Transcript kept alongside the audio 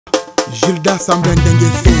Gilda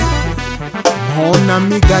Sambendengeso, mon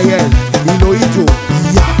ami Gaël, Iloïdjo,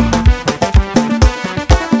 ya.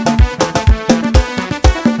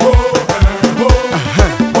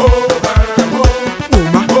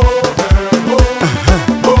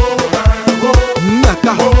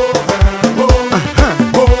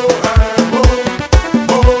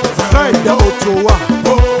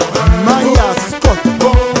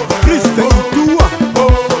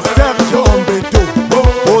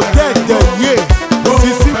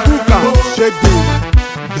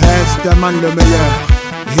 Man le meilleur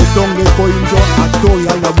et donc les coinjo à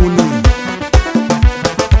Toya la Bouni.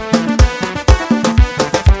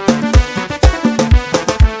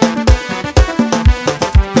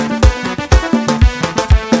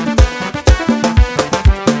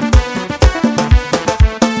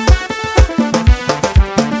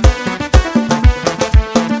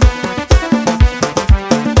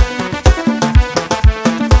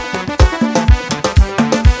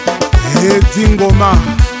 Et Dingoma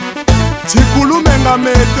Tikulu menga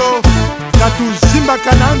meto Tatu jimba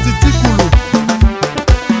kananzi tikulu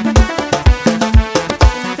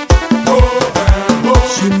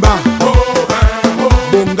Shimba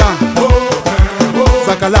Bonga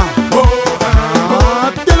Zakala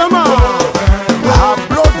Telema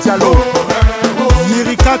Ablo Diallo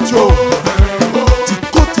Yirikacho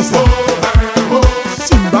Tikotisa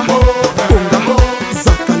Shimba Bonga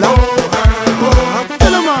Zakala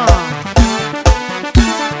Telema.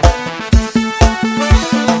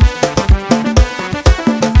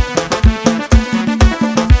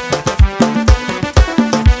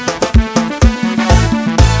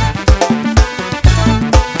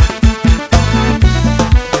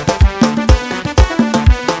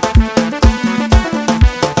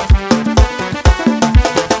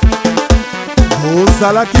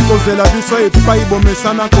 Ozalaki kozela biso epai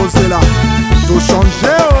bomesana kozela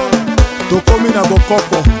tochange o tokomi na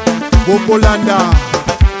bokoko bokolanda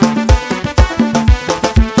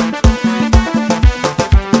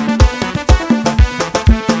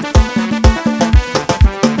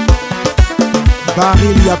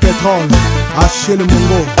baril ya pétrole Achille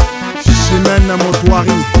Mungo Chimène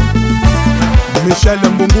Motoari Michel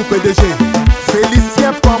Mbungu PDG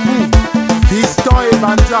Félicien Pambou Fiston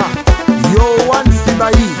Ebanja Yohan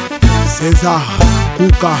Sibahi César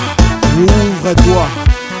Kouka Ouvre-toi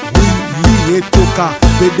Oui et Toka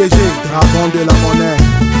PDG Dragon de la monnaie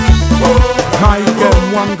Michael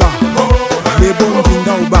Mwanga Lebon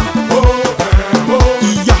Bingaouba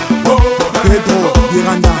Iya Pedro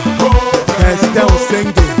Miranda Destie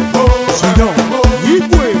Osenge Gino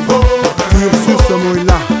Yigwe Ursus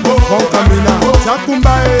Moïla Franck Amina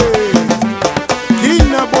Jakumbae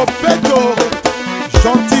Kina Bopeto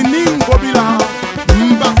Gentini Ngobila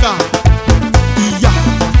Mbaka Iya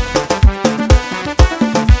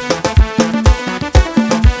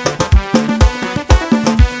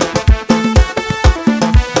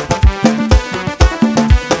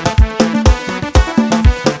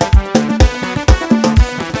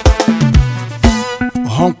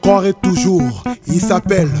Encore et toujours, il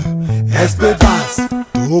s'appelle Espédas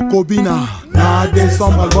Tokobina Na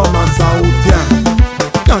décembre album en saoudien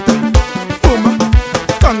Nyata, Toma,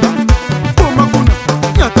 Kanga, Toma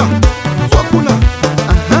Kuna Nyata, Wakuna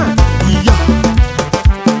Iya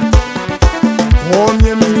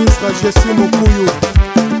Premier ministre Jessie Mokuyu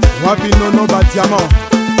Wabinono Badiamant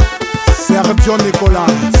Sergio Nicolas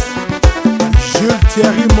Jules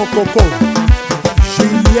Thierry Mokoko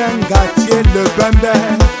Julien Gatier Le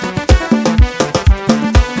Bembe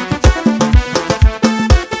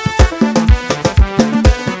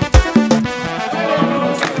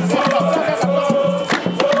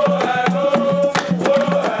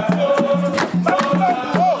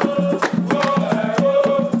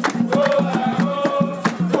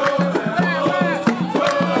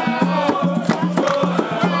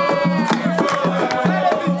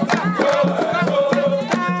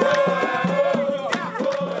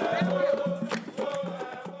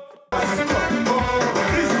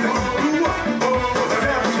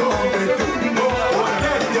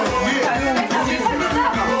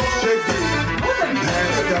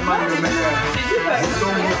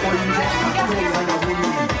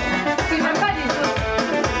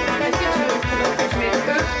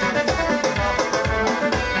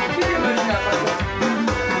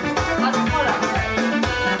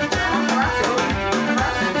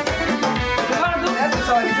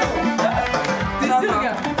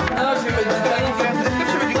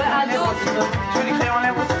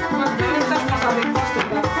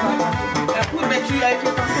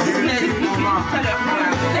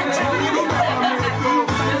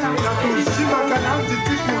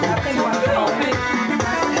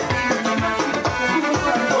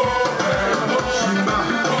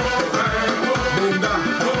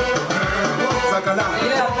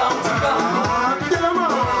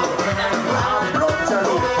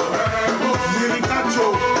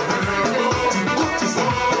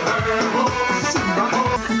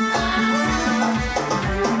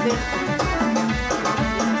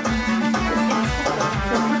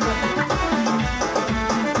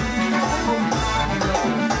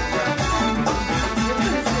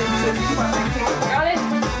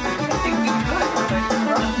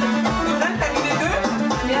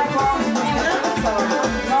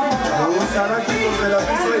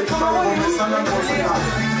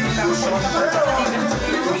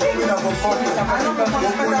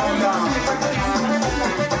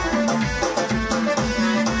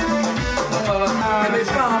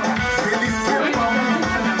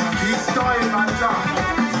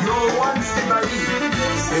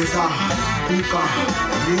C'est ça, Kuka,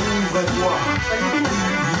 livre-toi,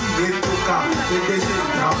 et Toka, c'est des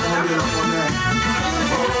drapons de la monnaie.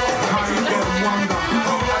 Haïté Mwanga,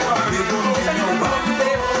 les dons de Nyoba,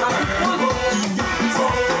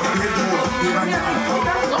 les dons de Rania,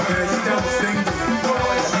 Esther Sengi,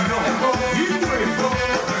 Yitwe,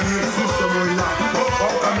 Jesus Mola,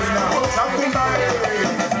 Okamina, Sakunda,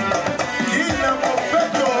 Kina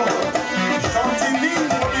Mofeto, Chantini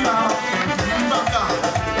Mola, Mbaka.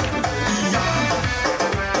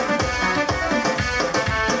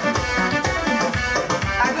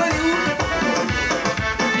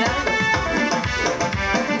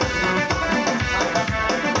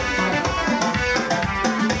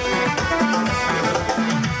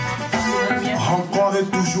 Encore et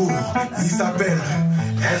toujours, il s'appelle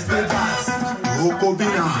Espedas,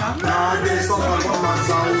 Rokobina, la descente comme un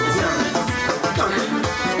saoudien.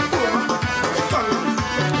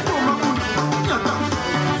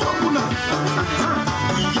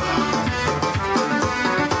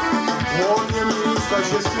 Premier ministre,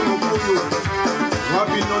 gestion au Koyo,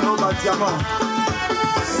 Wabinono Batiama,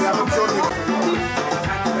 c'est avec Johnny.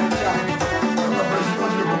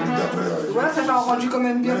 Voilà, ça t'a rendu quand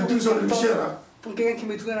même bien pour quelqu'un qui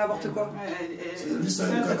met tout dans n'importe quoi. C'est lui, c'est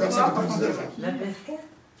un caca, ça peut être différent. La pesquère.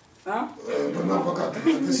 Hein? Non, pas caca,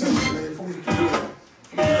 il faut que tu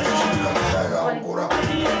encore.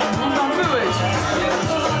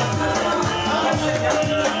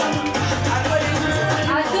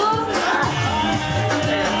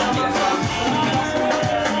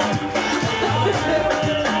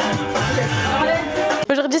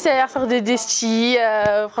 Aujourd'hui c'est l'anniversaire de Destie,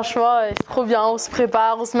 franchement c'est trop bien, on se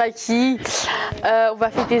prépare, on se maquille, on va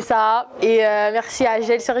fêter ça et merci à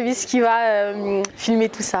Gel Service qui va filmer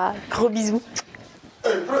tout ça. Gros bisous. Le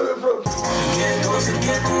ghetto, c'est le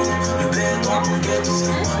ghetto, le béton pour le ghetto,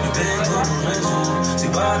 le béton pour le réseau,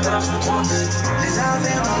 c'est pas tard, je me trompe. Les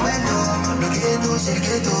affaires dans le ghetto, c'est le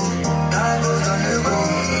ghetto, la go dans le go,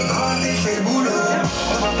 rentrer chez le boulot,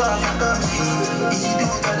 on va pas faire comme si, ici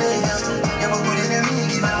tout allait bien, y'a beaucoup d'ennemis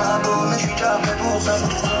qui veulent ma peau, mais je suis déjà prêt pour ça,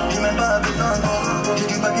 j'ai même pas besoin de moi, j'ai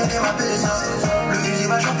du papier de ma ça, le fusil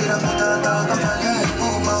va chanter la putata, comme Fali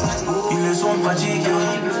pour pas. Ils le sont pratiqués,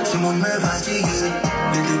 ce monde me fatigue.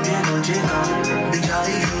 Les deux pieds dans le Jeka, dès que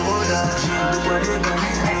j'arrive je rodage, de quoi les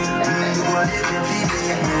paniquer, de quoi les faire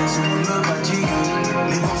flipper, ce monde me fatigue,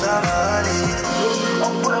 mais bon ça va aller. On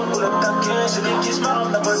pull up taquet, c'est des qui se marrent,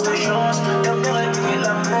 n'a pas de chance, dernière réveillé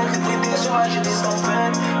la fête, les prix des orages et des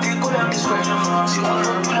tempêtes, des colères, des soignants, si on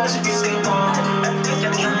veut plus là c'est que c'est mort, même dès qu'il y a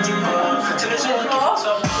des gens qui meurent, c'est les autres qui font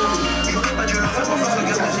ça. J'aurais pas dû le faire, mon frère,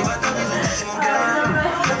 regarde, j'ai pas ta raison, c'est mon gars,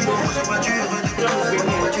 bon, c'est pas dur,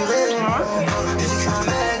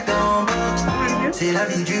 c'est la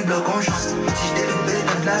vie du bloc, on chante. Si je t'ai loupé,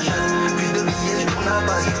 donne la chatte. Plus de billets, je tourne la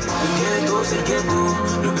base. Le ghetto, c'est le ghetto.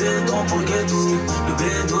 Le béton pour le ghetto. Le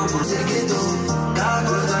béton pour le ghetto.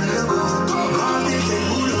 Cargo dans le go. Rentrer chez le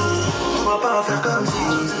boulot. On va pas faire comme si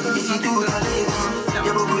ici tout allait bien.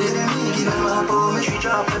 Y'a beaucoup d'ennemis qui veulent ma peau, mais je suis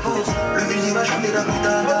déjà prêt pour ça. Le musique va chanter la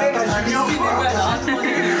putata. Si on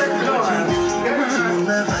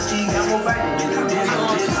me fatigue,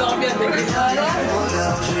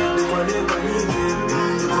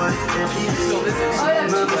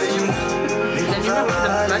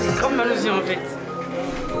 c'est comme malosé en fait.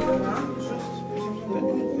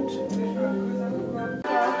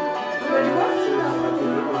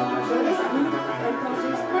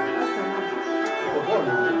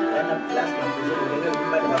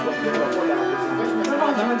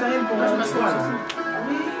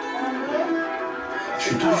 Je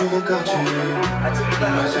suis toujours au quartier,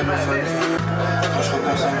 moi c'est ma famille. Quand je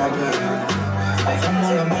repense à ma belle,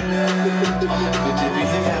 envoie-moi la monnaie, que tes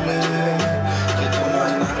billets fermés, que ton moi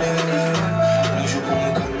inhalé, les jours pour me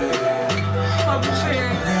calmer.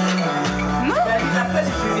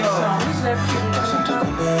 Personne te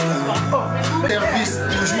connaît. Service,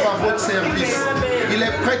 toujours à votre service. Il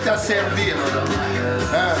est prêt à servir.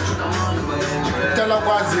 Tel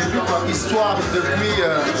quoi, histoire depuis.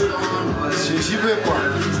 J'y vais quoi.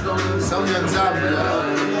 Ça me vient de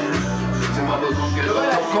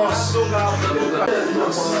en Corse.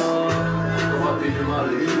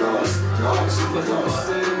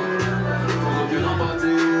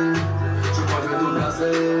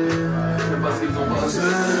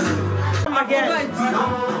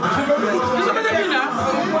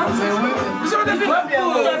 Vous avez des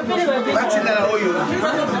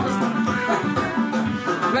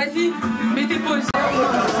Vas-y, mets tes pauses.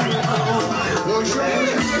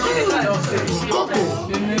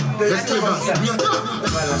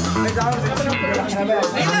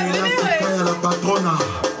 La patrona,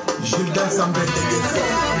 Gilda Sambel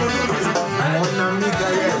mon ami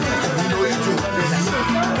Gaël,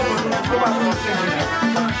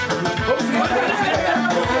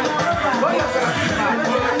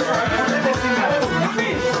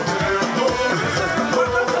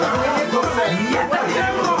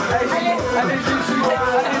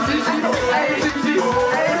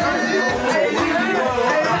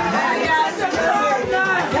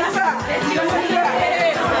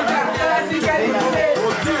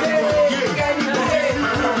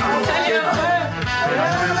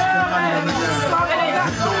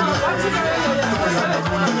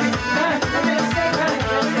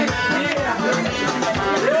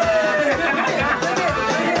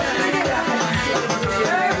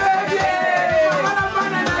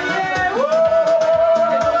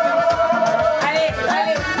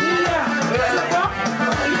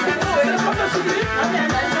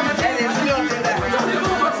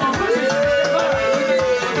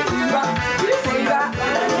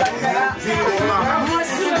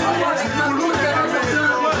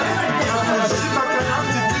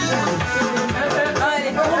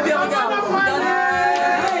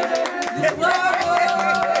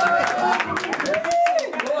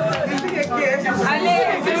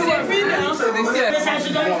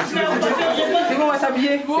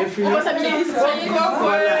 On va s'habiller.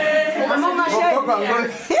 Maman, ma chère.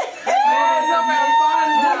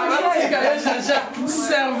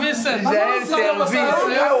 Service.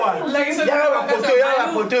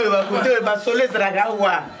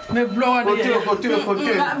 Mais Blois,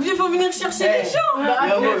 il faut venir chercher les gens.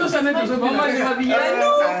 Maman, je m'habille.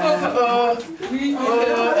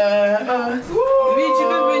 Oui, tu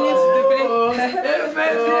peux venir, s'il te plaît.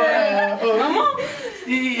 Maman.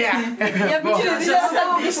 Il y a déjà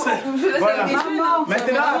voilà.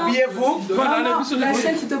 Maintenant, habillez-vous. La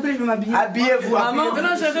chaîne, s'il te plaît, je vais m'habiller. Habillez-vous.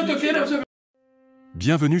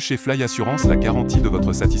 Bienvenue chez Fly Assurance, la garantie de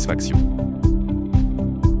votre satisfaction.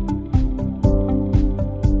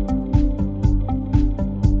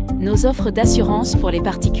 Nos offres d'assurance pour les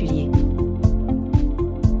particuliers.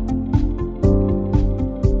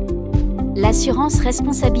 L'assurance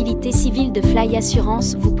responsabilité civile de Fly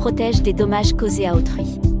Assurance vous protège des dommages causés à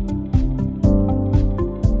autrui.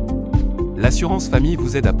 L'assurance famille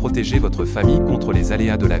vous aide à protéger votre famille contre les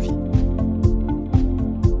aléas de la vie.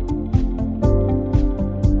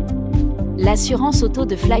 L'assurance auto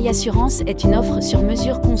de Fly Assurance est une offre sur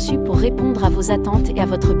mesure conçue pour répondre à vos attentes et à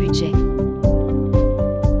votre budget.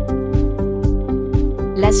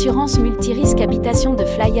 L'assurance multirisque habitation de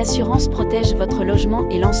Fly Assurance protège votre logement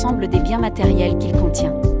et l'ensemble des biens matériels qu'il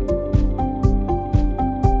contient.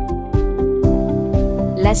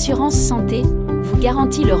 L'assurance santé vous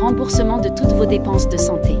garantit le remboursement de toutes vos dépenses de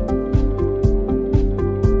santé.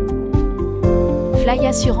 Fly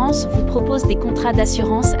Assurance vous propose des contrats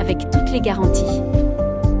d'assurance avec toutes les garanties.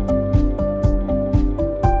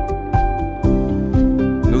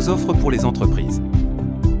 Nos offres pour les entreprises.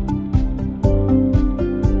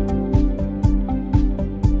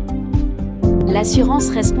 L'assurance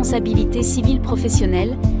responsabilité civile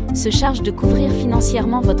professionnelle se charge de couvrir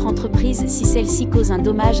financièrement votre entreprise si celle-ci cause un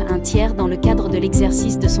dommage à un tiers dans le cadre de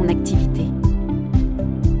l'exercice de son activité.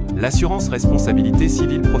 L'assurance responsabilité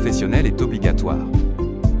civile professionnelle est obligatoire.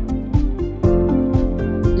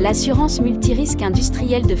 L'assurance multirisque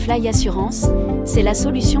industrielle de Fly Assurance, c'est la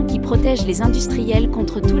solution qui protège les industriels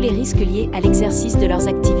contre tous les risques liés à l'exercice de leurs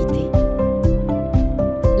activités.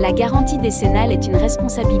 La garantie décennale est une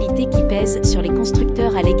responsabilité qui pèse sur les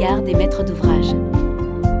constructeurs à l'égard des maîtres d'ouvrage.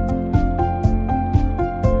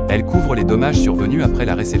 Elle couvre les dommages survenus après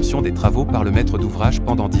la réception des travaux par le maître d'ouvrage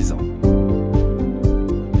pendant 10 ans.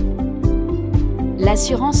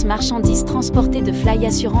 L'assurance marchandises transportée de Fly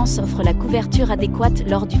Assurance offre la couverture adéquate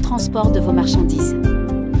lors du transport de vos marchandises.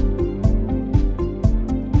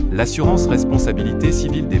 L'assurance responsabilité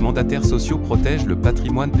civile des mandataires sociaux protège le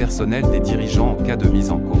patrimoine personnel des dirigeants en cas de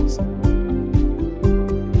mise en cause.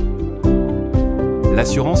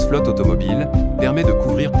 L'assurance flotte automobile permet de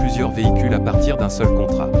couvrir plusieurs véhicules à partir d'un seul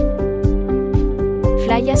contrat.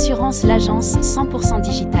 Fly Assurance, l'agence 100%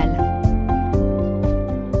 digitale.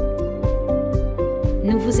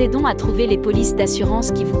 Nous vous aidons à trouver les polices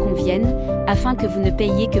d'assurance qui vous conviennent, afin que vous ne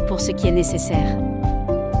payiez que pour ce qui est nécessaire.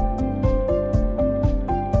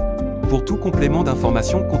 Pour tout complément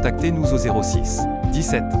d'information, contactez-nous au 06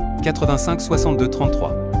 17 85 62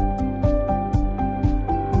 33.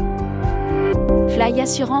 Fly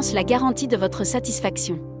Assurance, la garantie de votre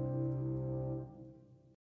satisfaction.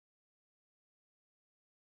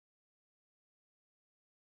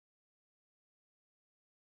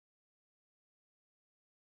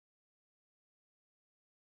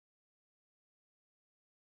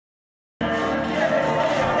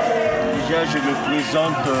 Déjà, je me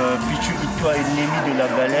présente, Pichu Itoa, ennemi de la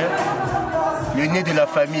galère, le nez de la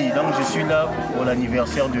famille. Donc je suis là pour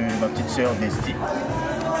l'anniversaire de ma petite sœur Destie.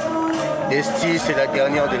 Destie, c'est la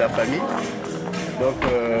dernière de la famille. Donc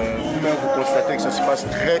vous-même vous constatez que ça se passe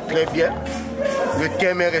très bien. Le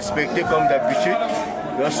thème est respecté comme d'habitude.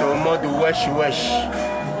 C'est au mode wesh wesh.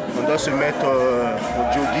 On doit se mettre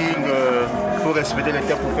au jogging, il faut respecter le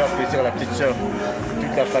thème pour faire plaisir à la petite sœur.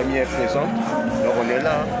 Toute la famille est présente. Donc on est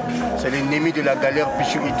là. C'est l'ennemi de la galère.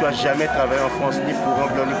 Pichu Itoa, jamais travaillé en France, ni pour un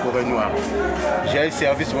blanc, ni pour un noir. J'ai un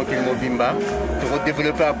service pour qu'il Bimba, pour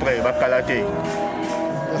redévelopper après, va calater.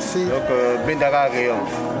 Merci. Donc, Bendara Rayon,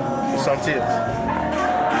 vous sentir.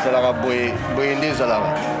 Vous allez boyer, vous allez.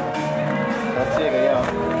 Sentir, regarde.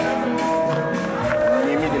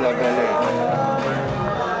 Ennemi de la galère.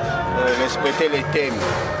 Respecter les thèmes.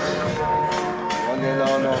 On est là,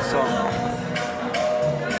 on est ensemble.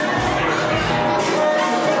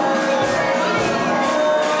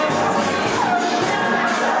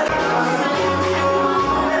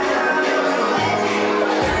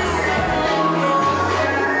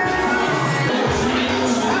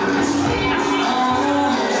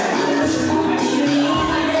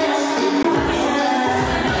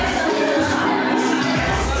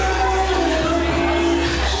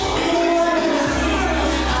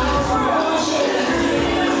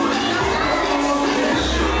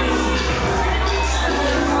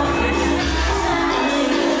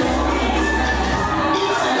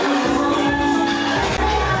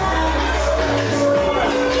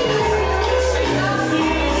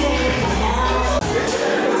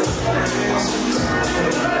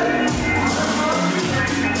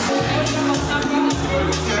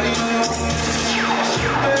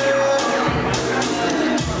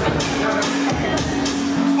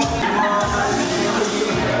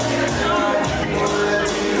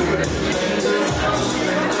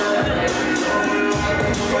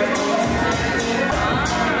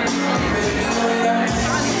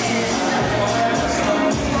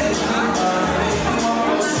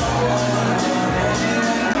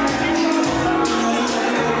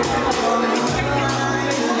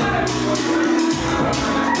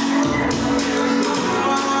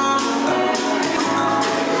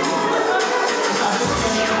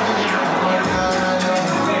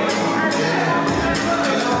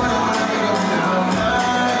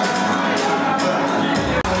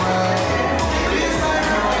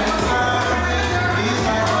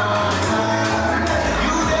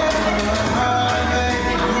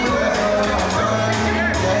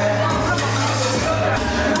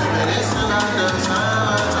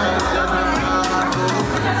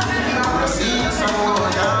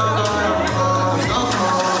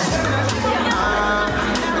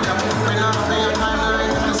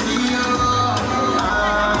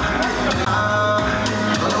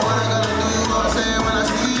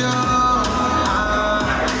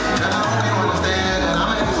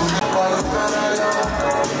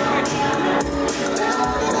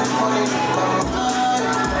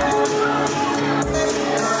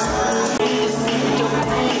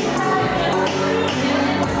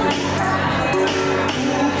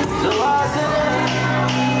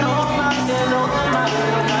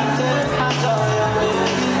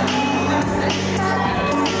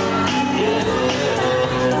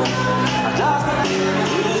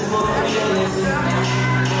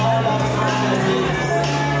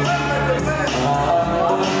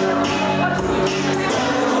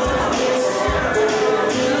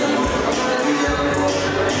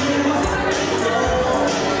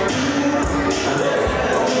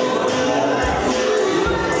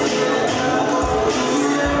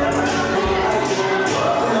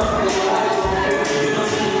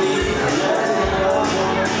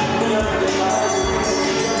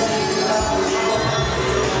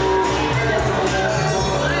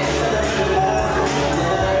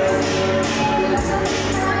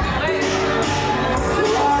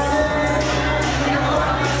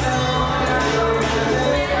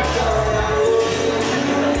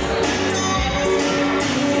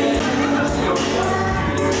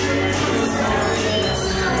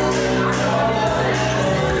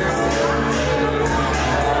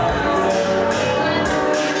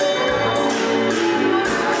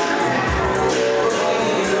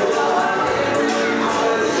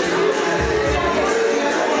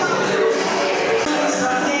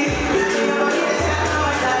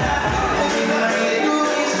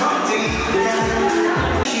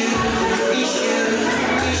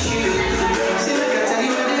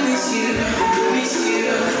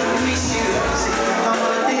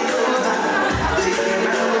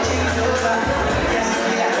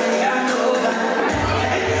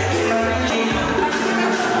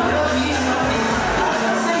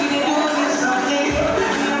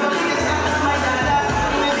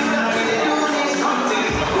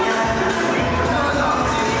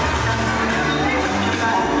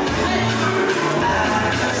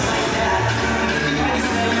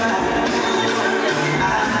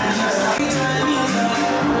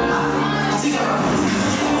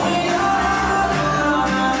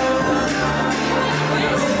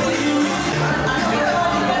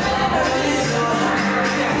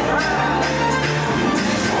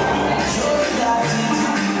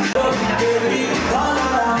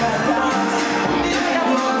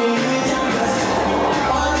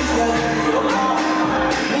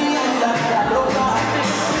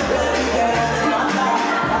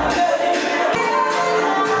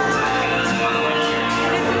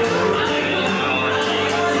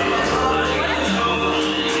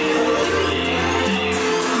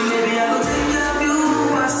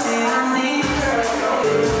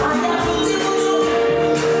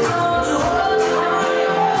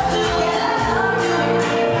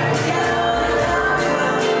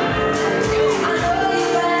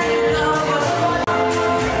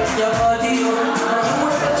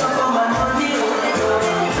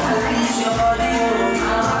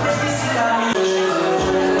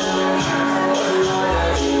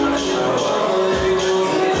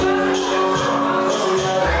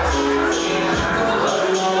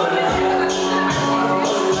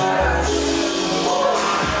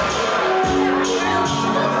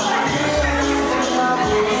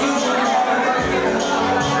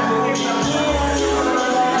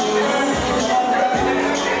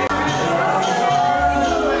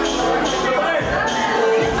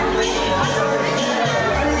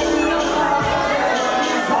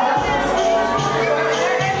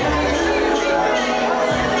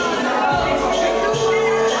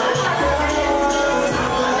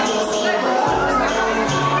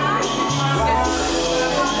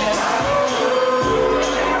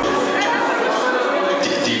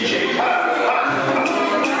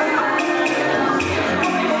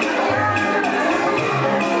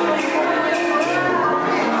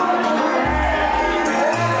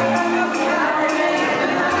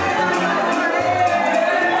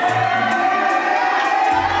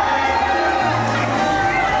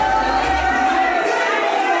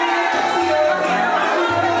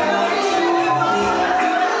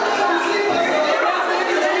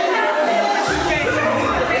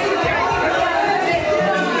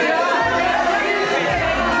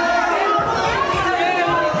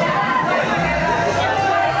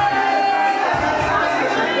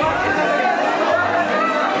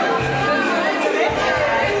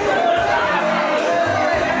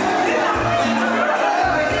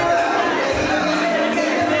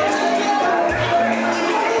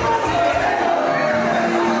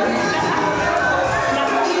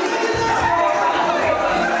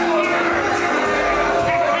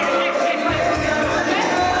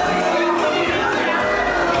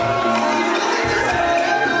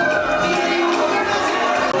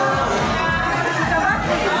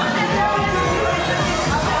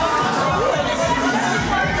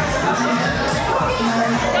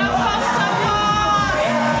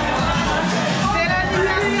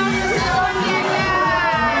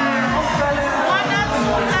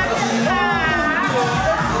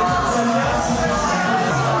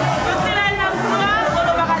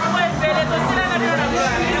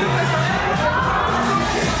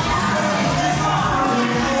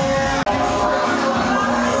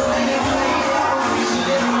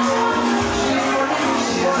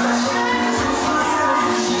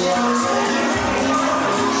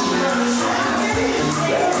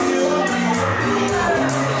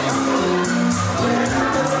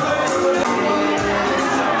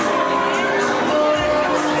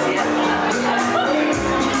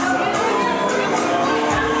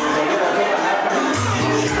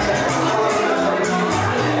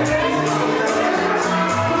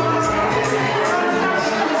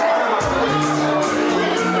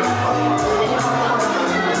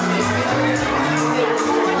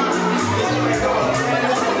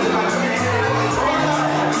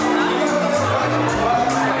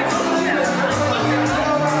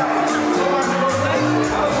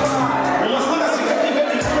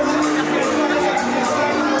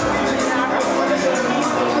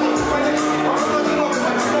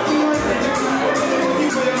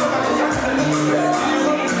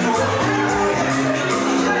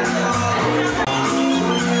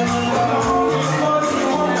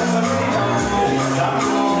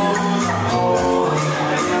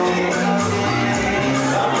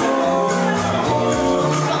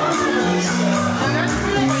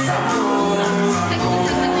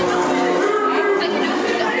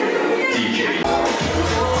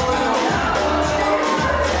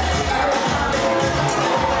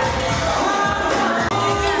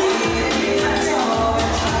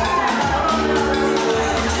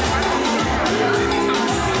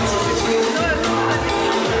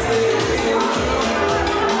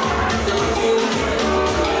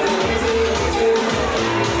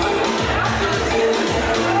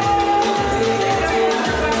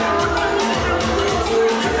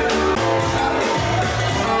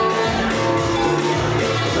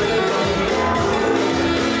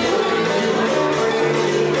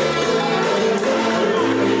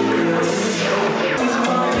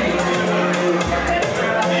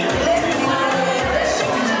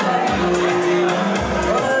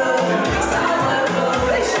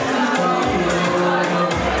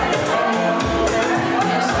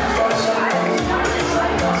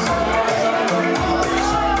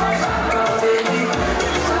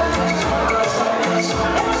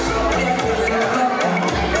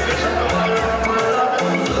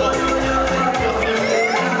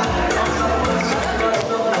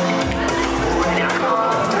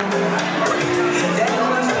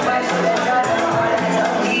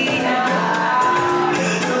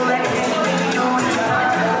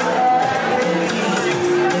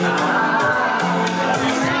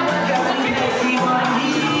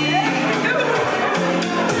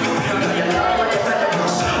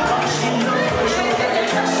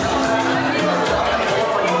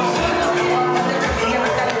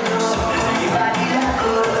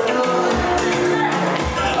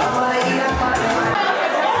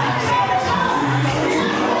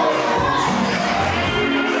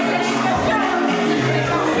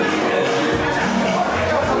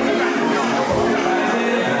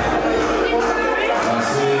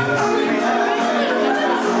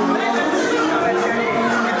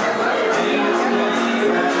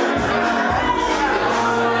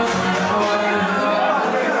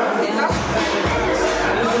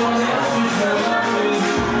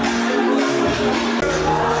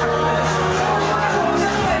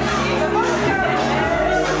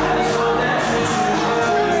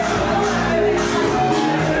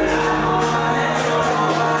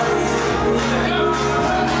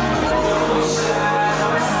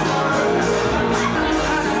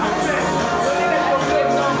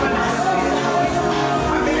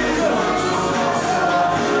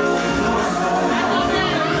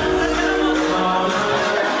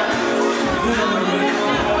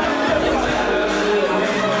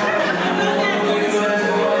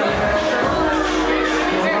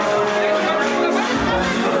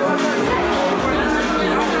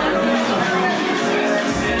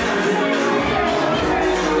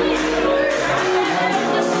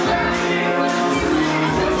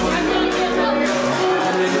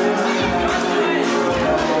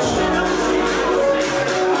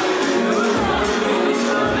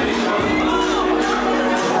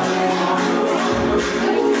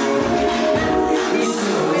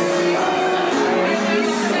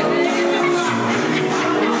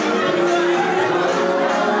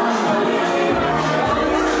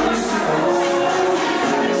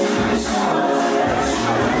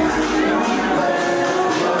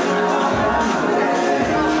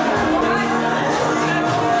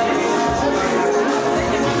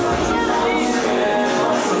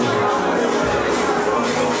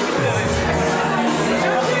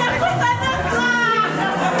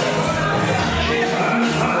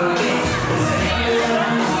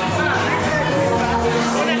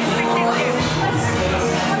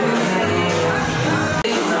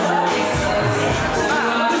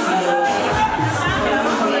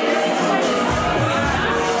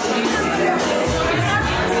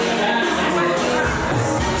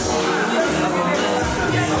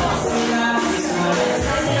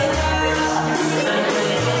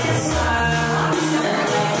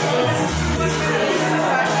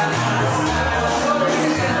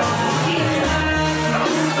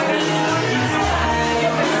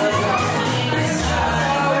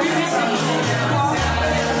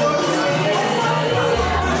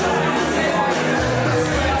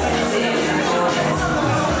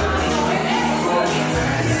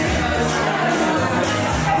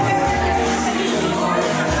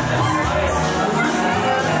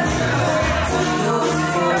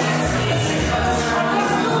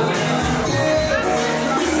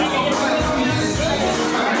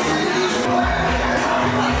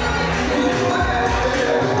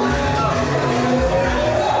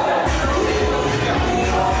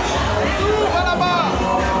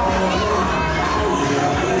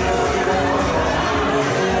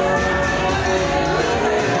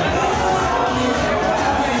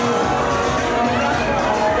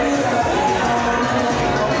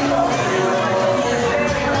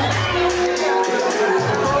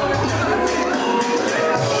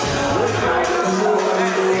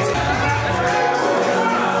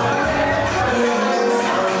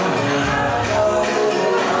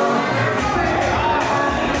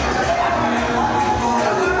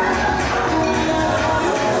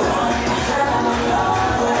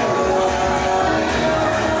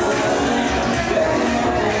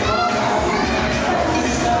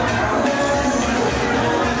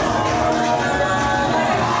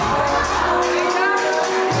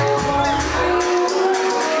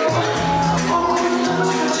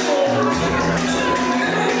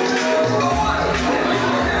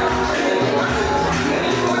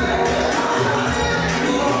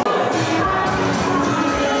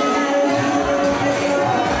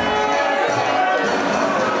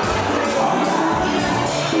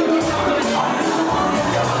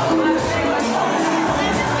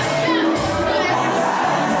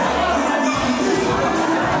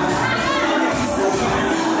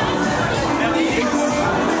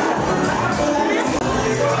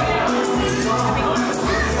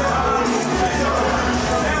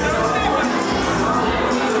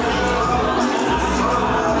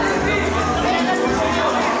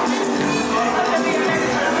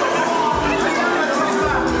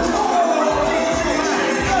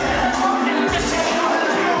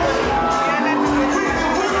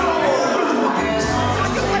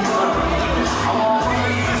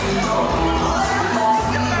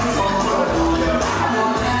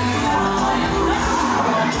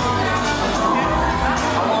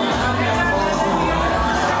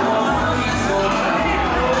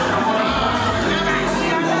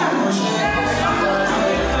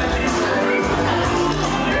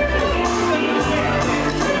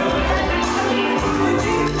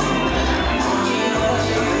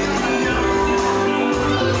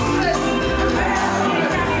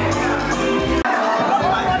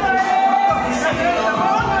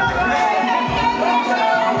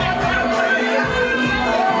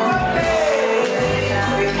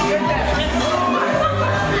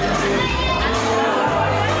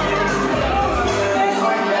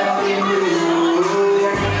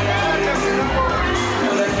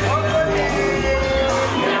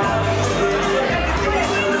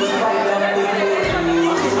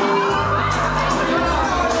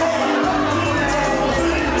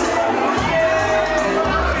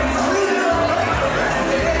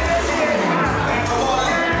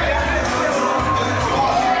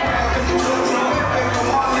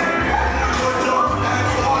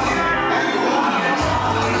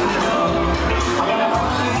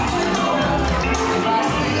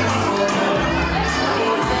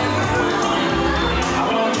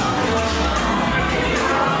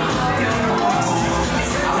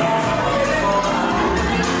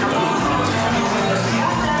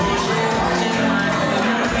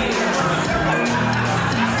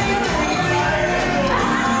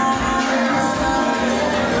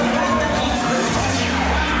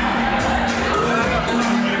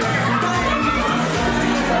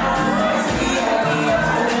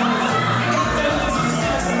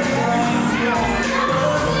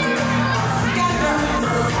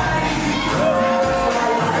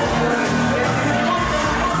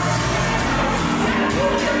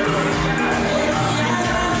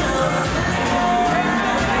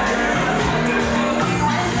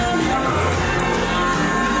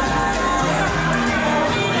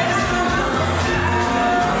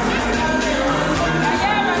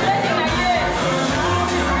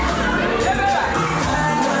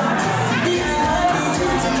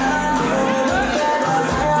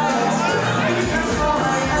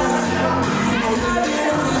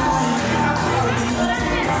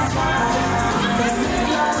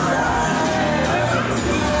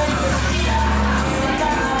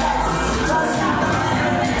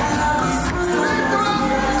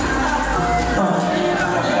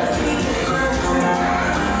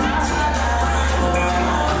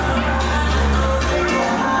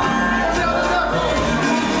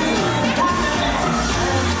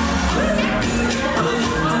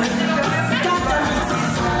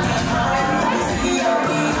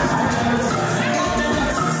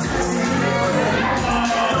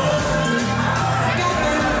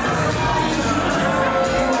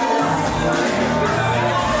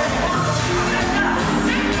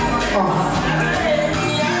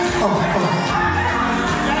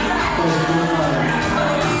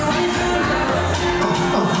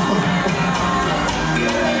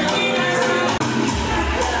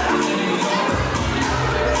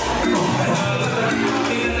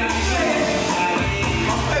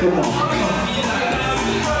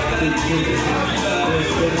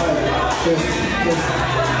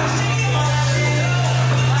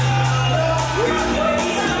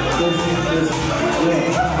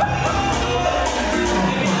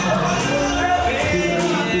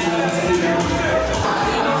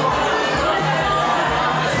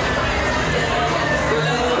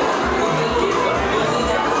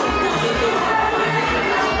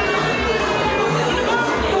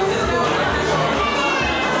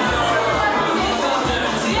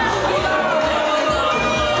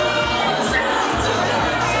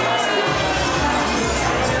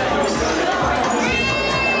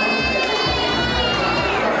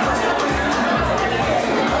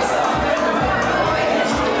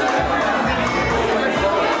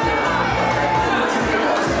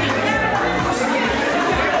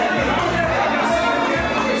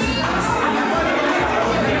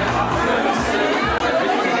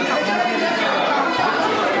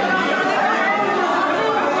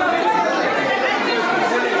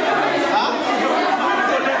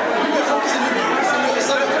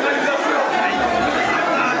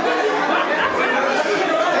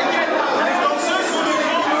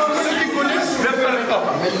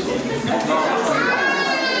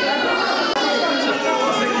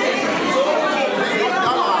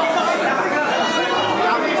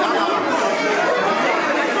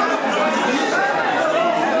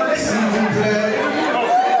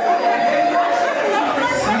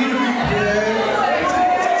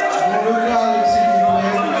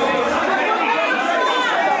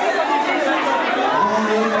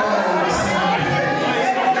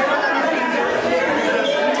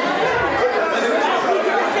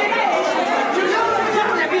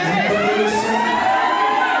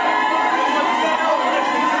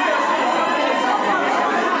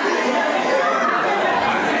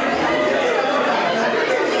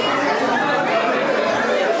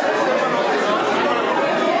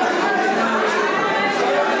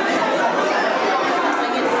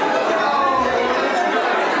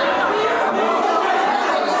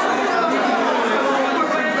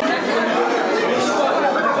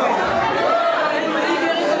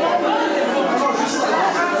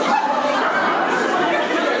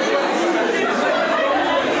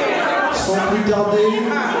 Sans plus tarder,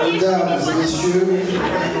 mesdames et messieurs,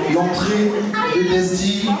 l'entrée de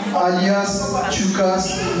Destie, alias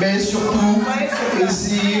Chukas, mais surtout,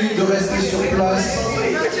 essayez de rester sur place.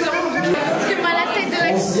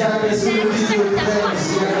 On se dit à la question de vidéo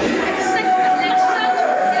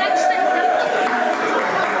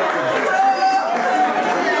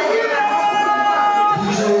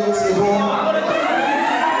c'est bon.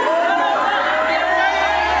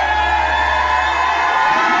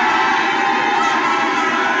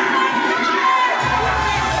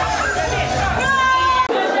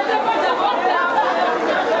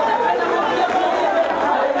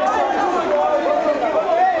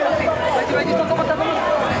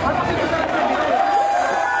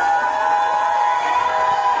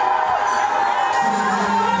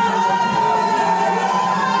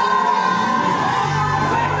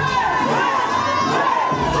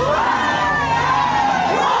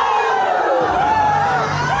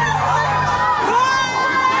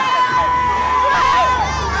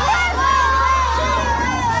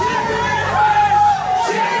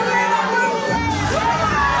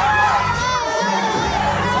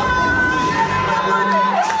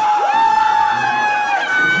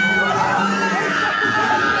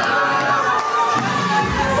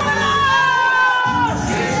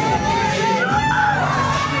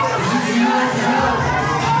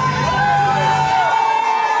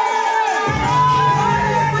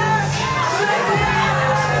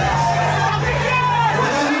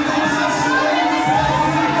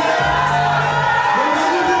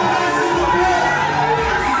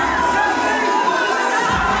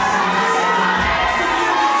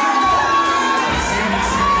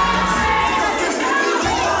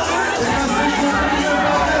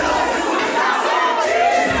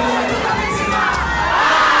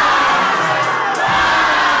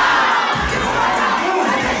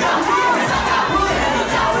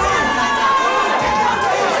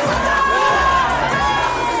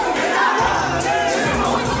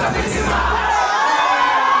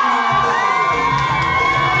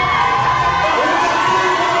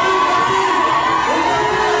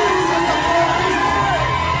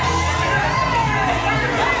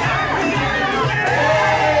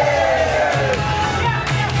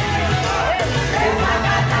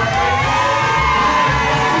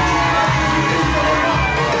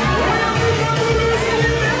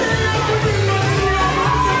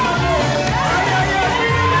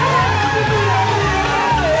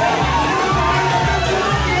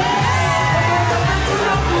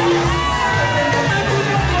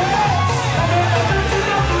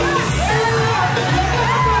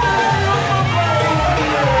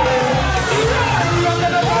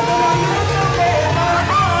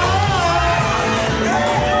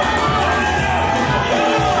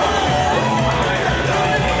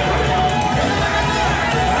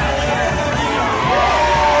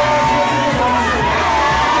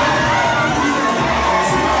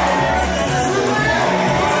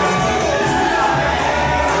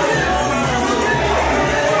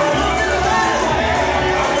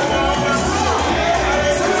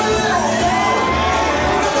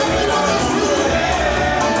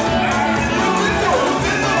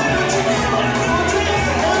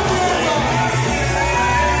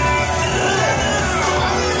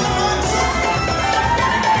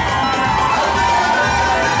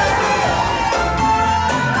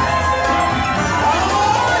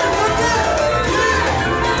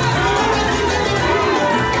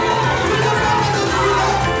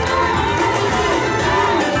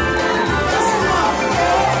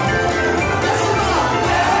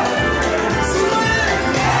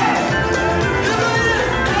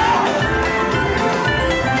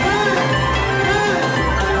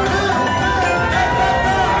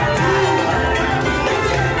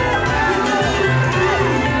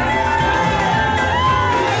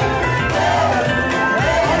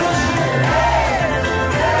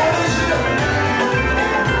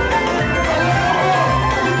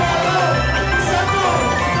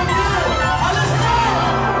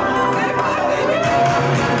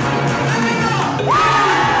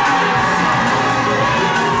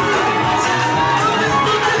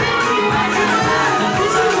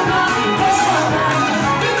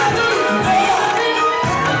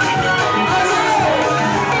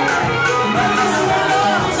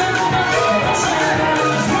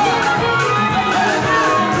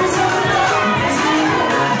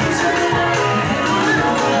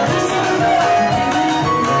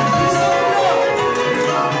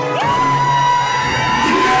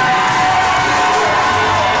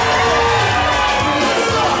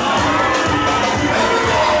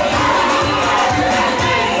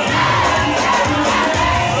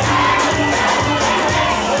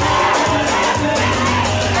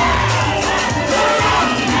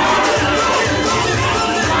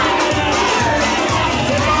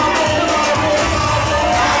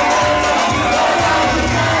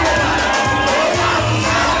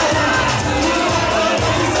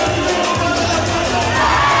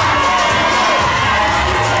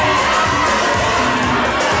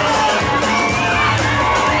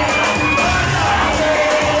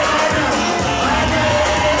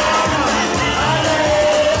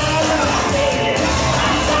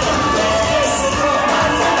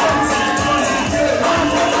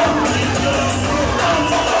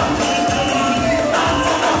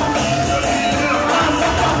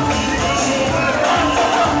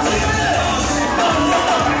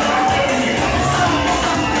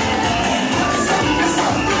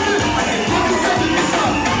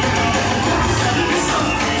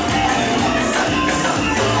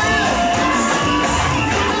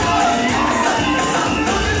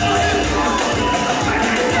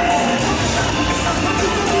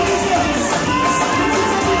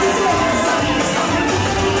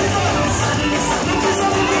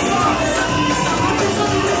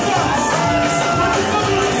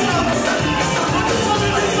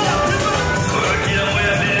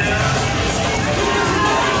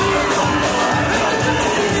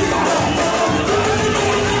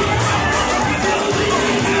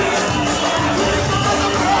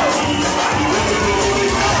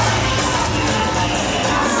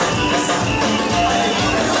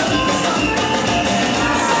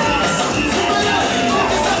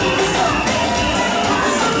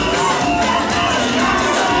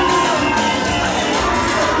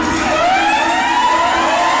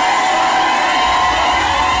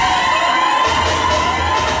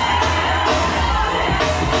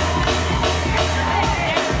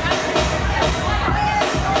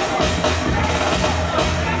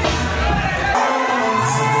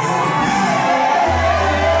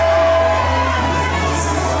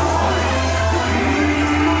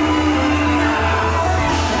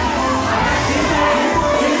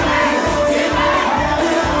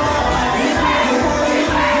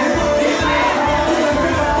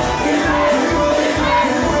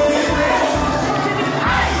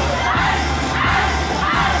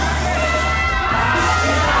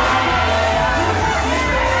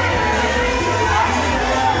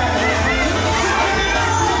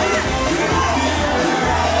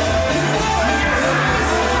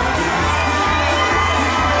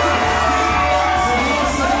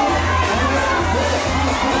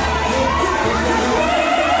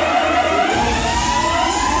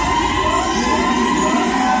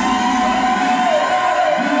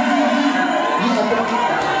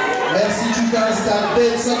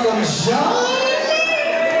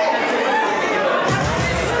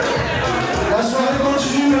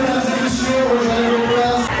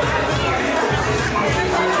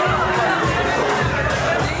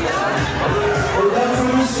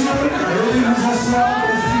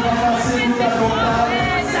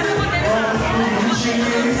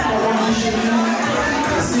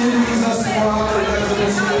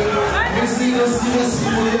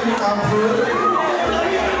 un peu.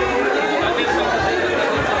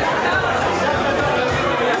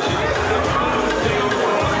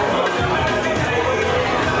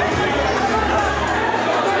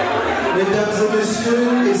 Mesdames et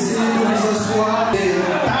messieurs, essayez de vous asseoir. Les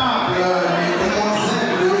tables, les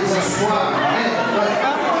demoiselles de vous asseoir.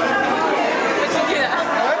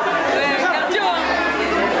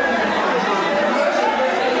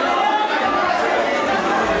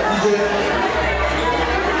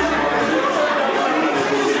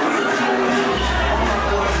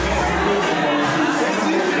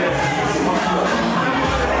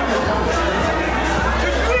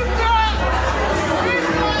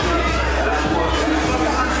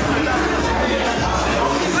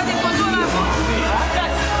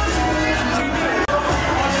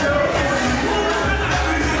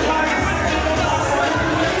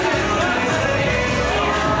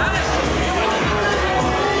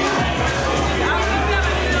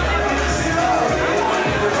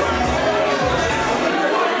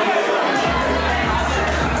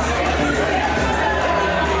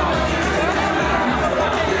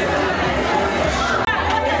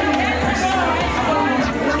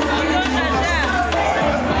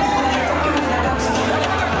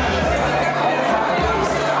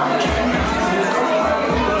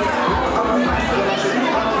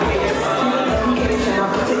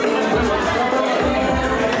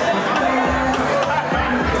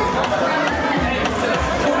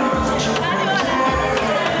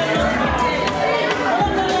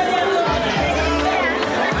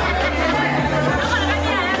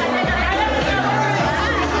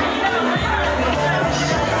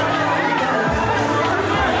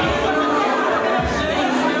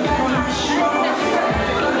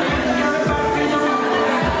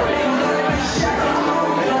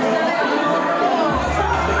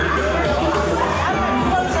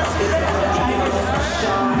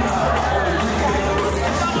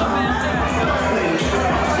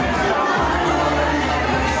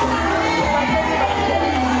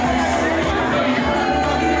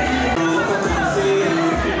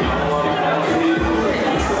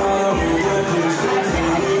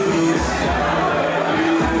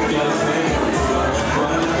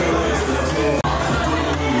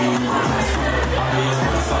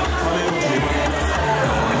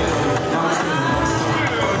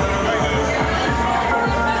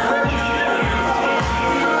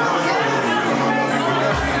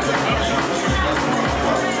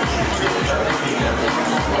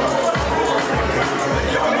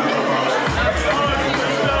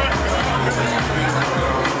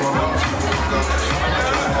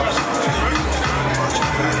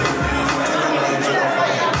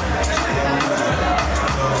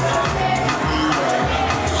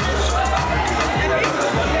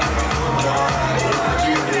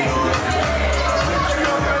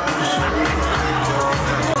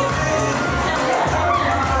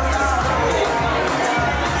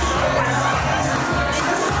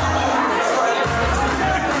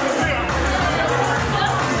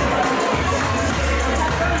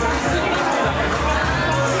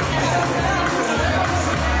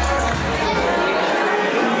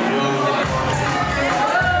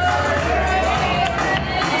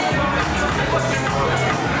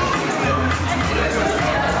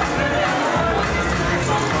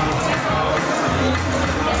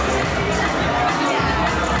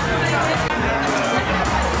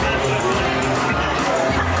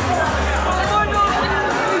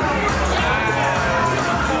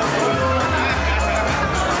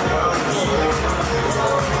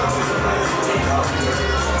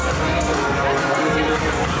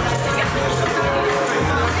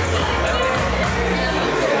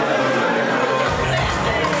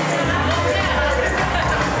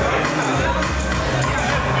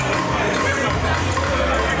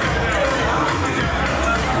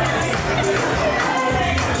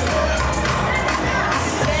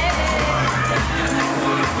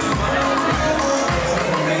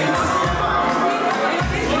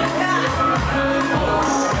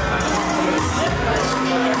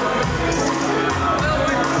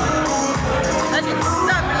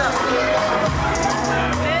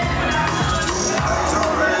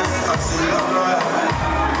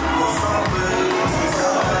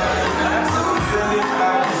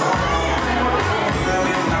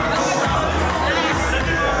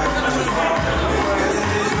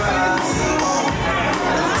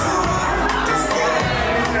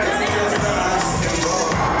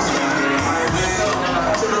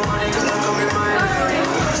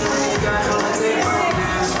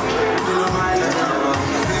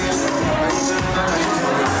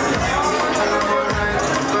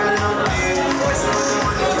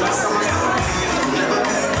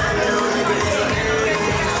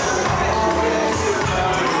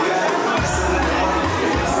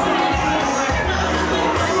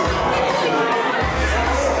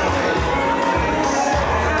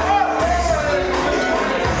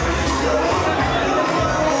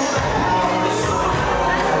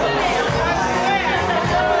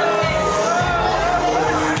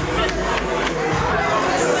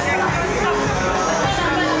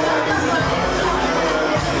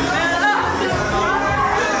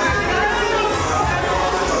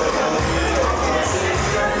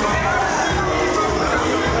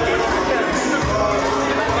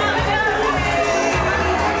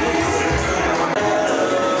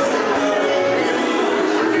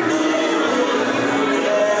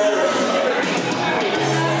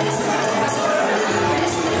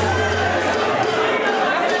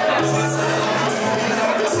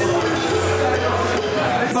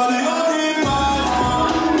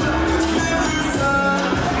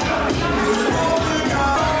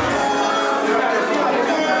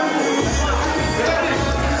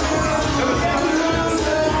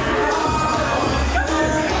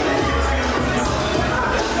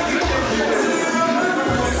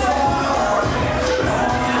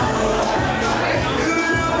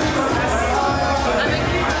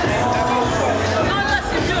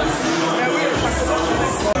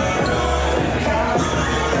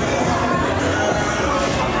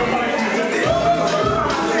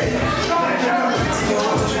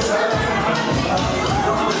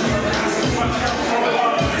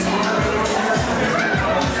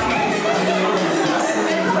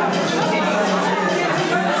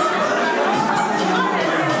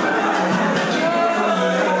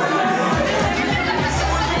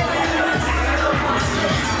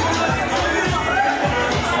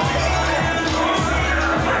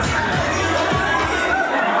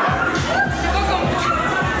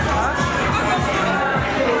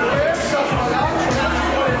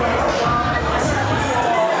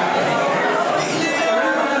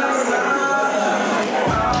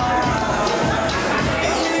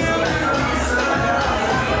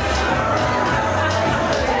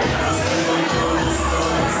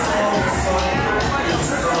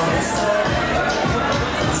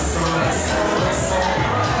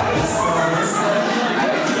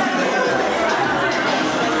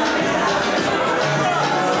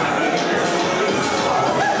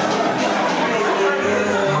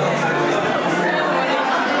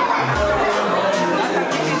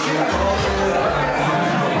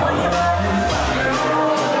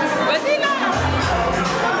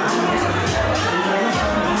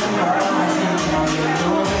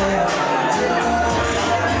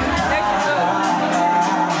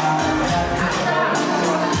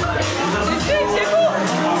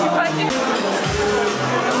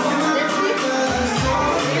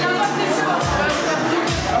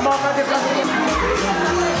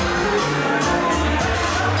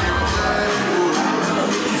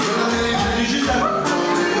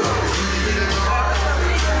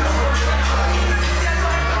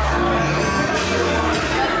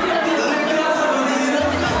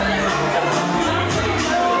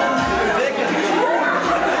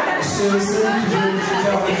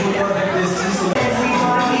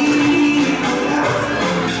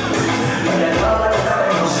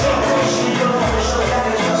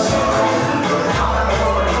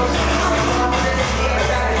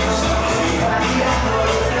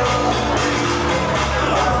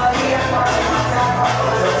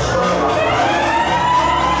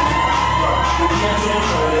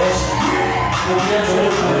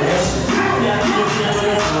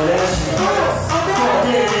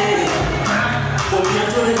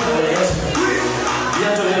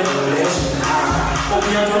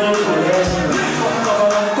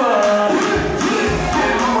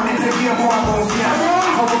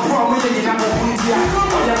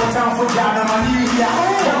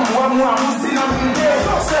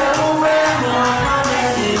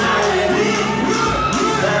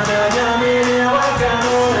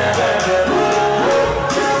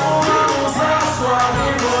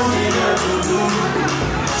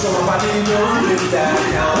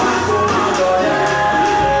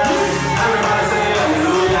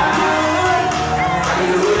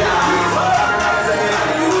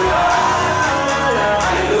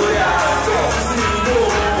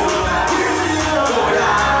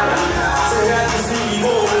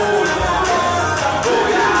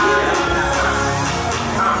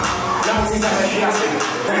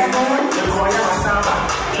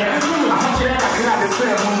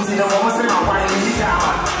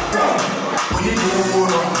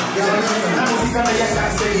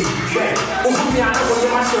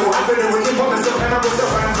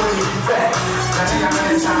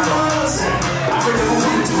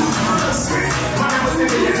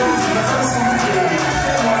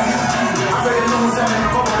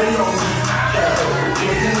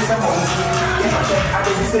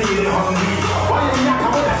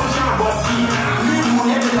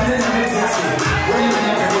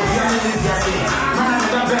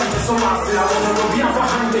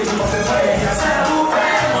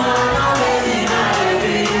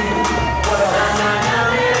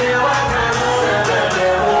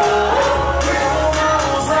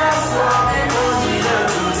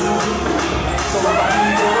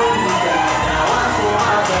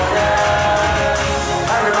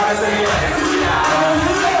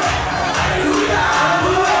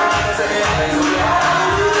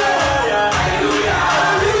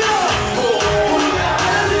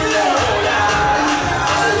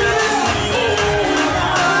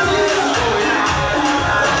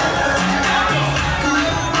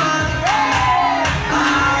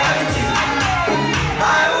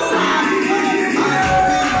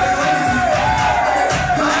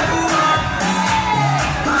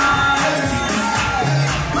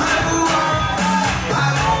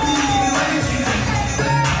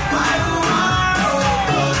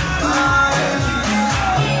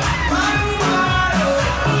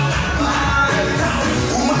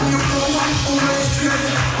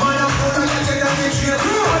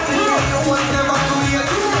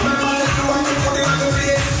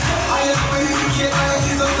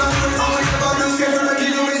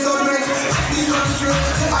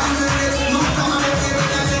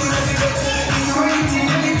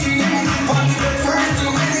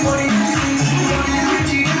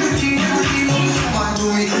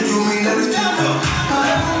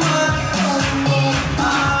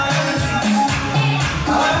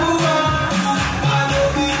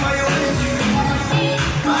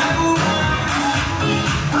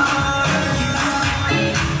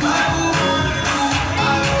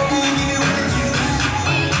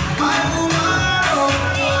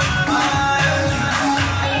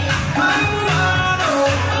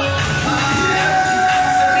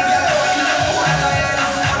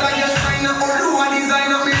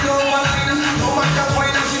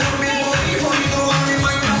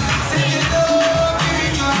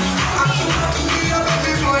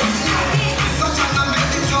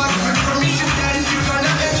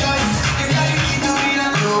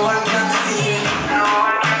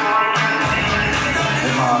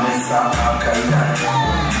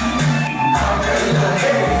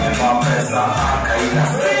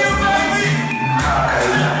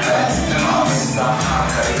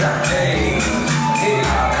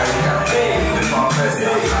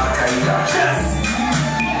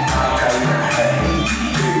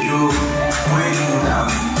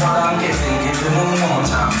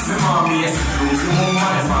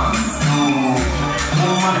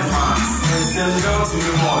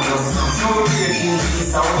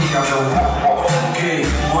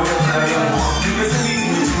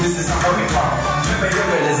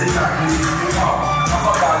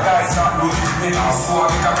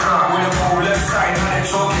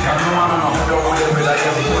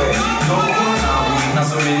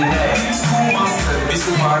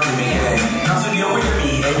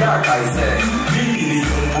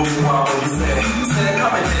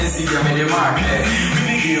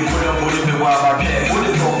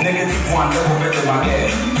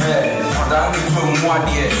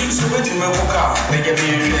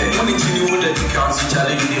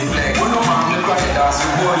 When I'm on the ground, that's the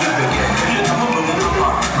boy you begin. I'm a little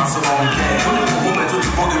papa, I'm so long.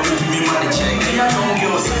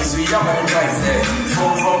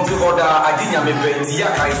 From the order, I didn't have a baby.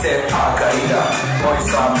 I said, Al-Qaeda,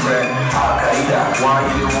 boys are bread, Al-Qaeda, why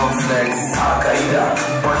you don't want flex? Al-Qaeda,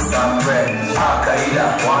 boys are bread, Al-Qaeda,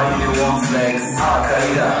 why you don't want flex?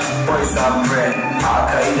 Al-Qaeda, boys are bread,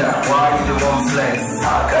 Al-Qaeda, why you don't want flex?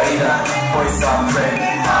 Al-Qaeda, boys are bread,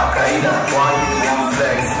 Al-Qaeda, why you don't want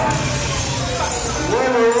flex?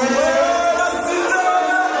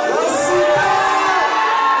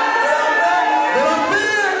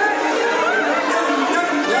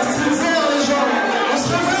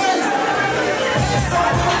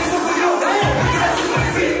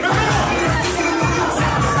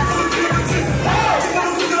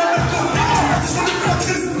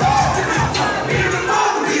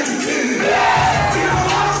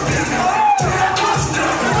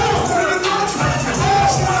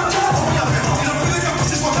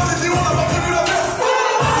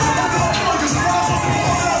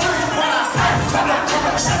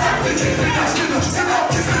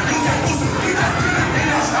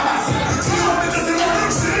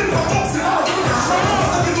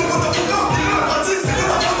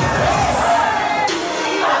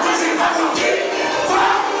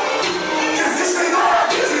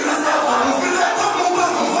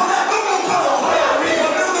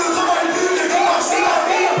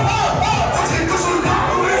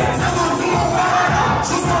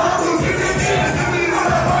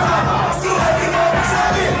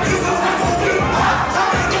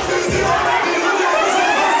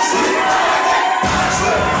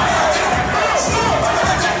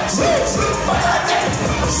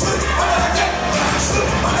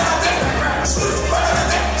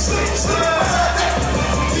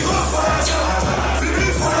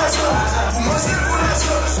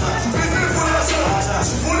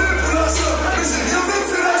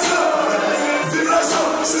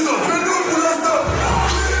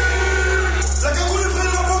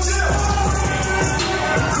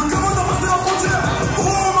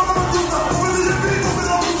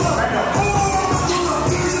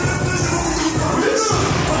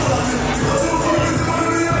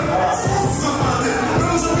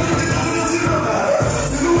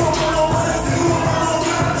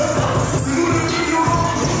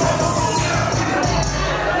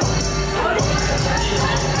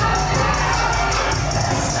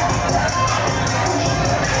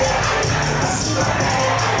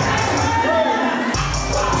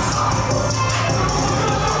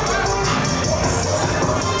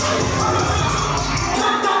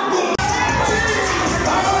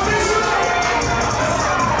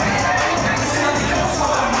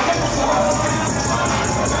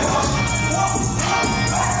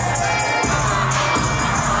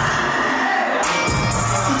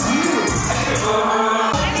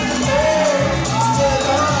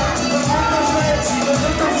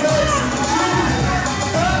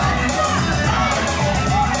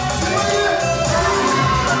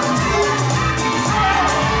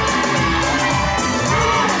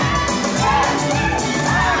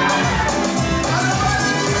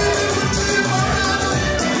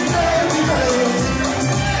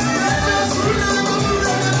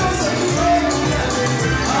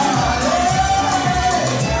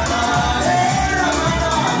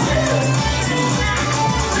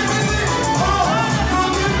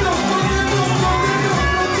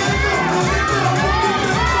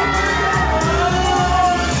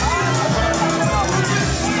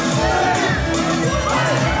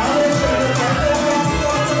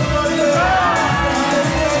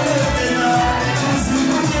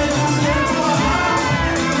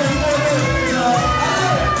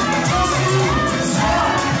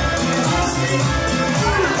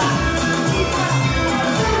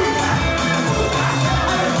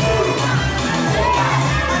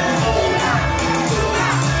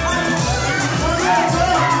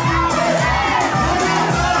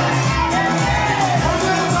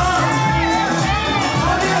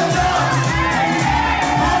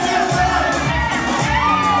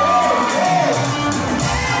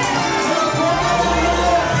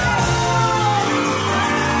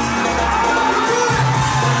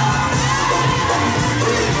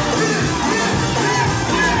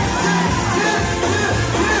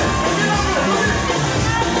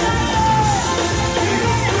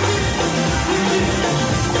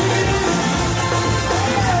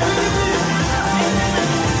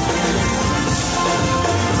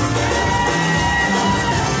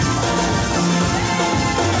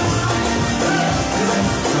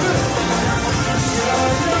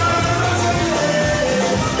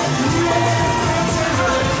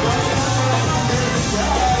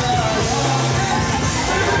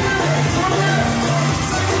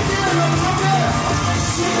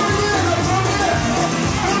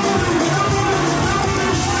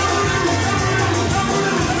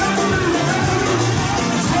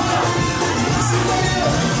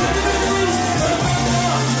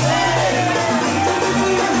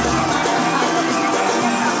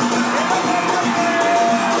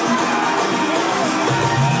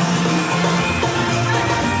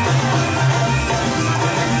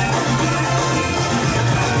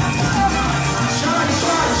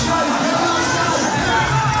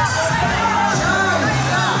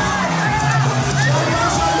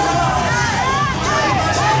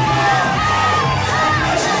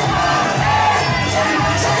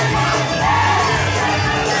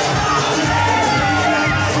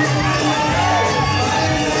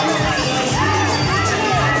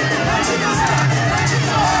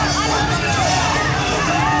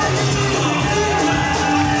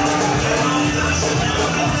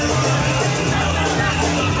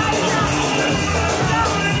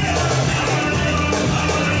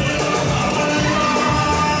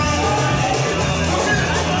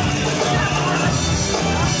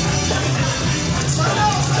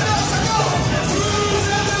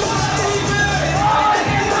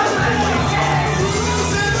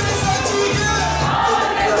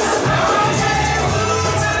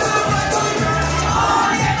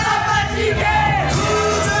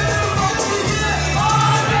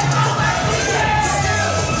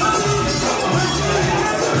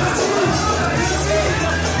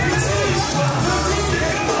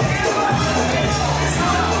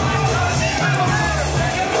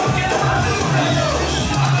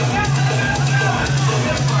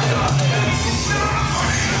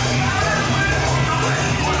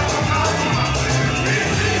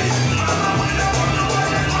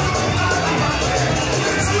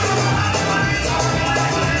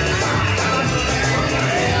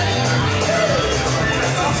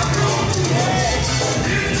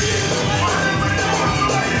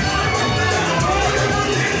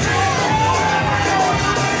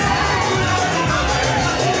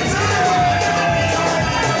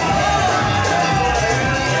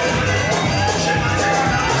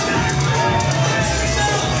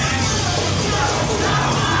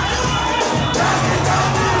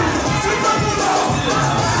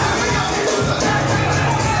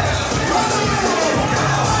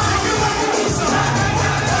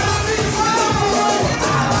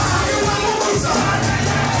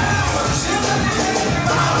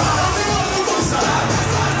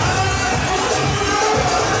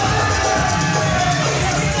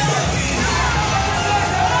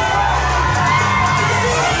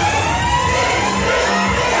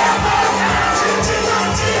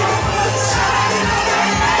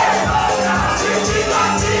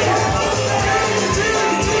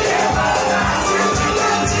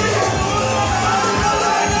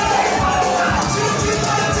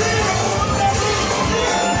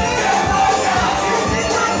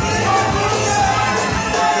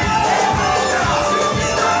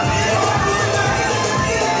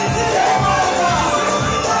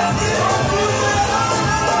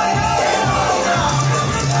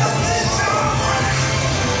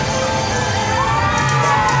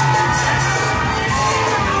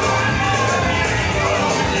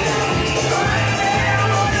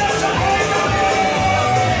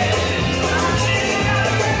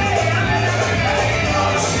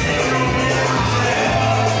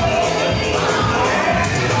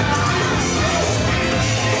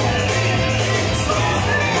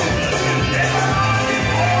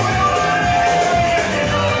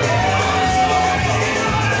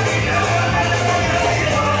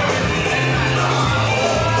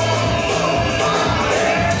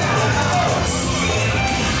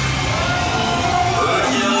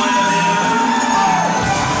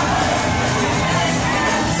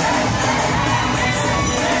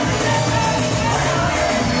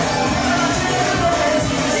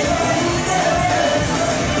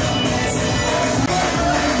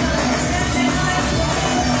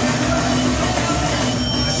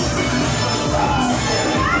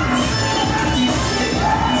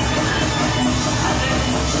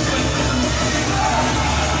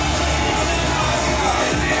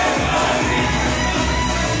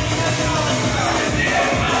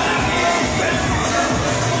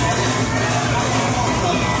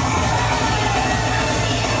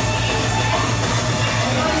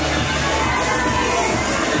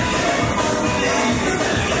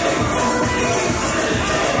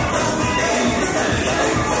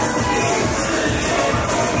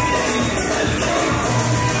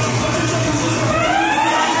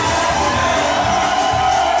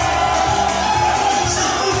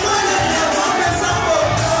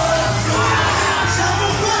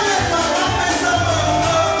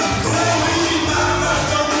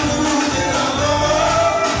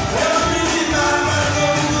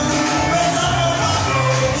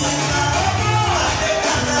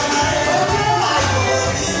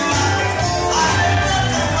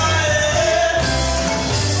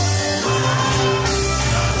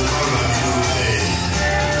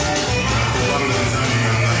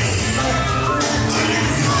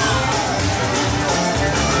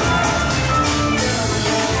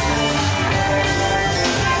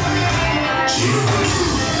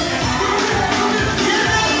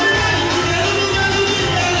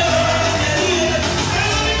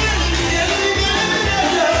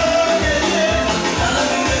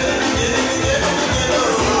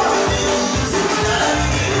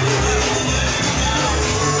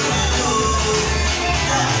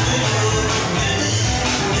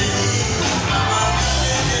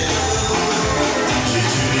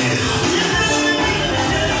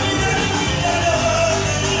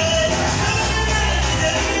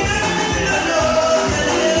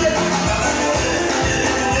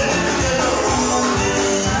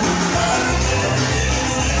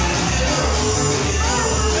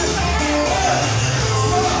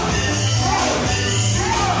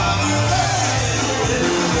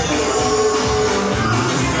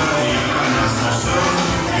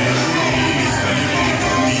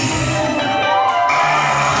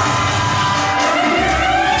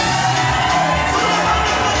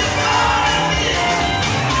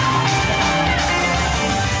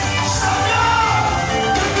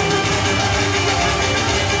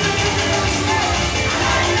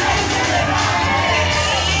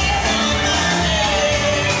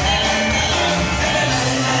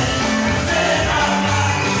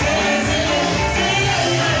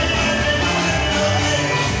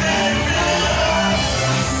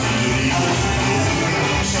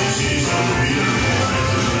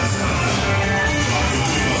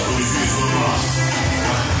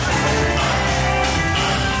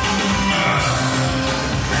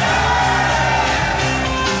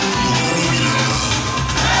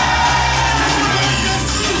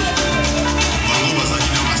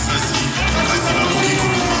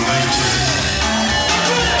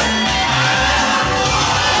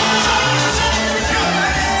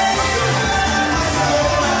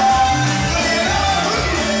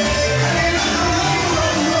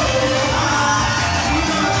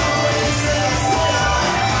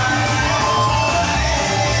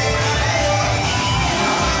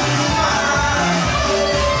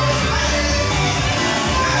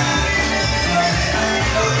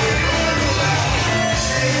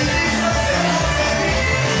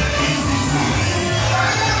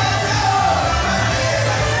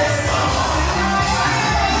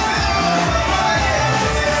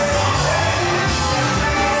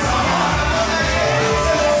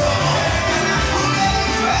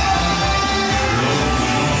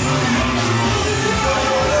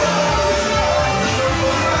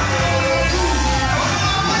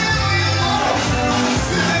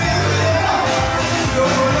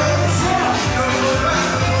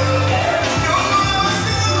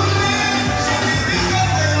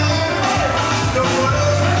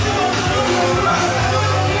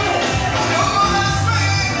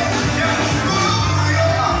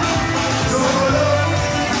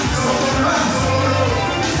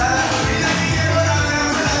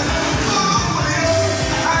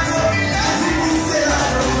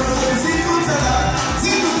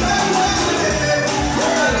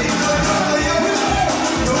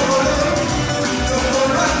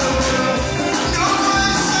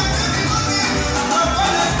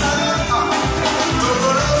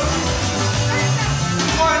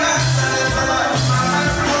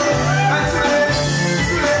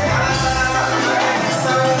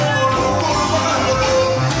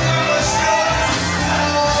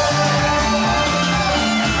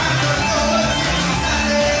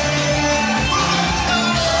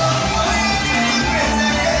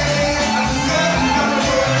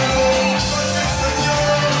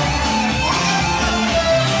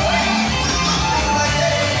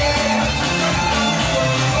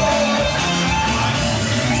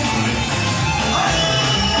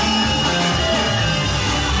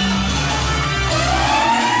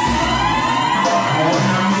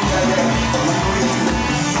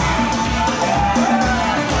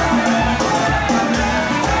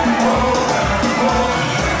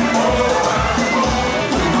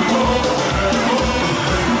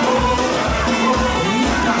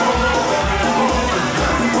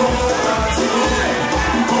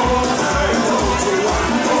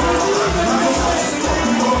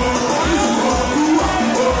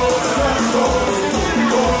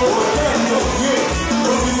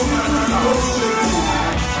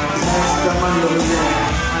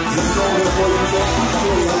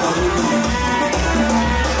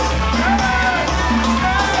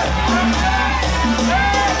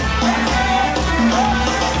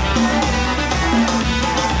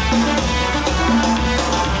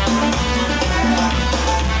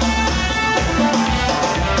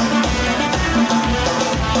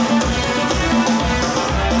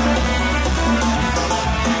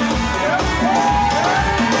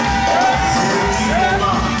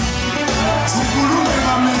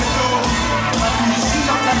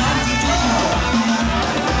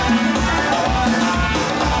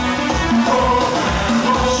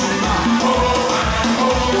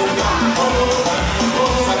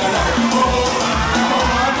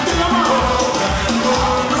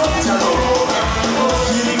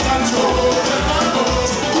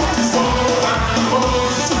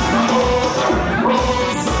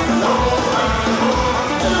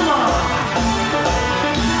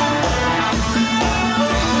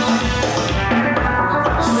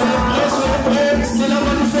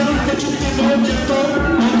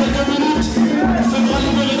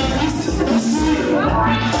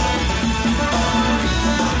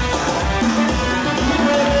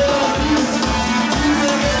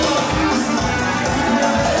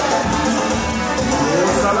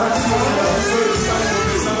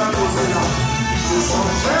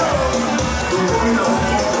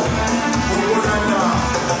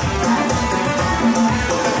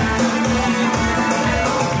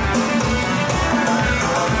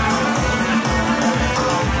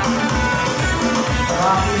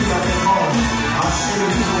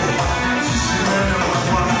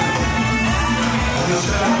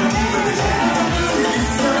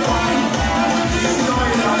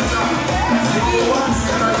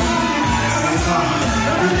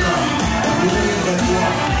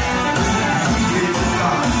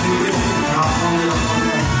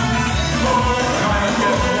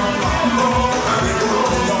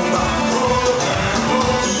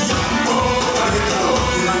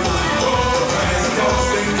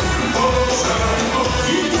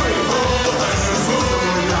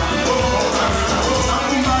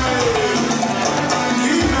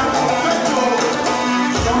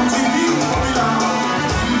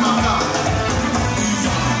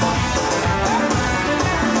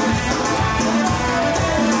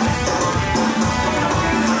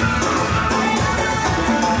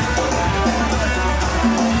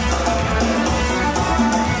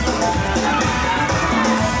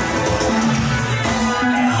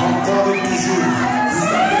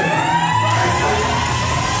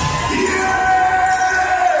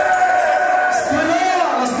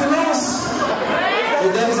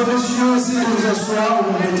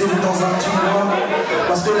 mettez-vous dans un petit coin.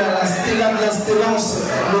 Parce que la Stella de la Stellance,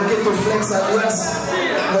 le Keto Flex alias,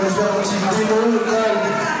 va nous faire un petit démo local.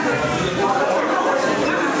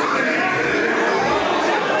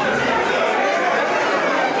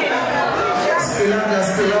 Stella de la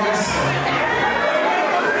Stellance.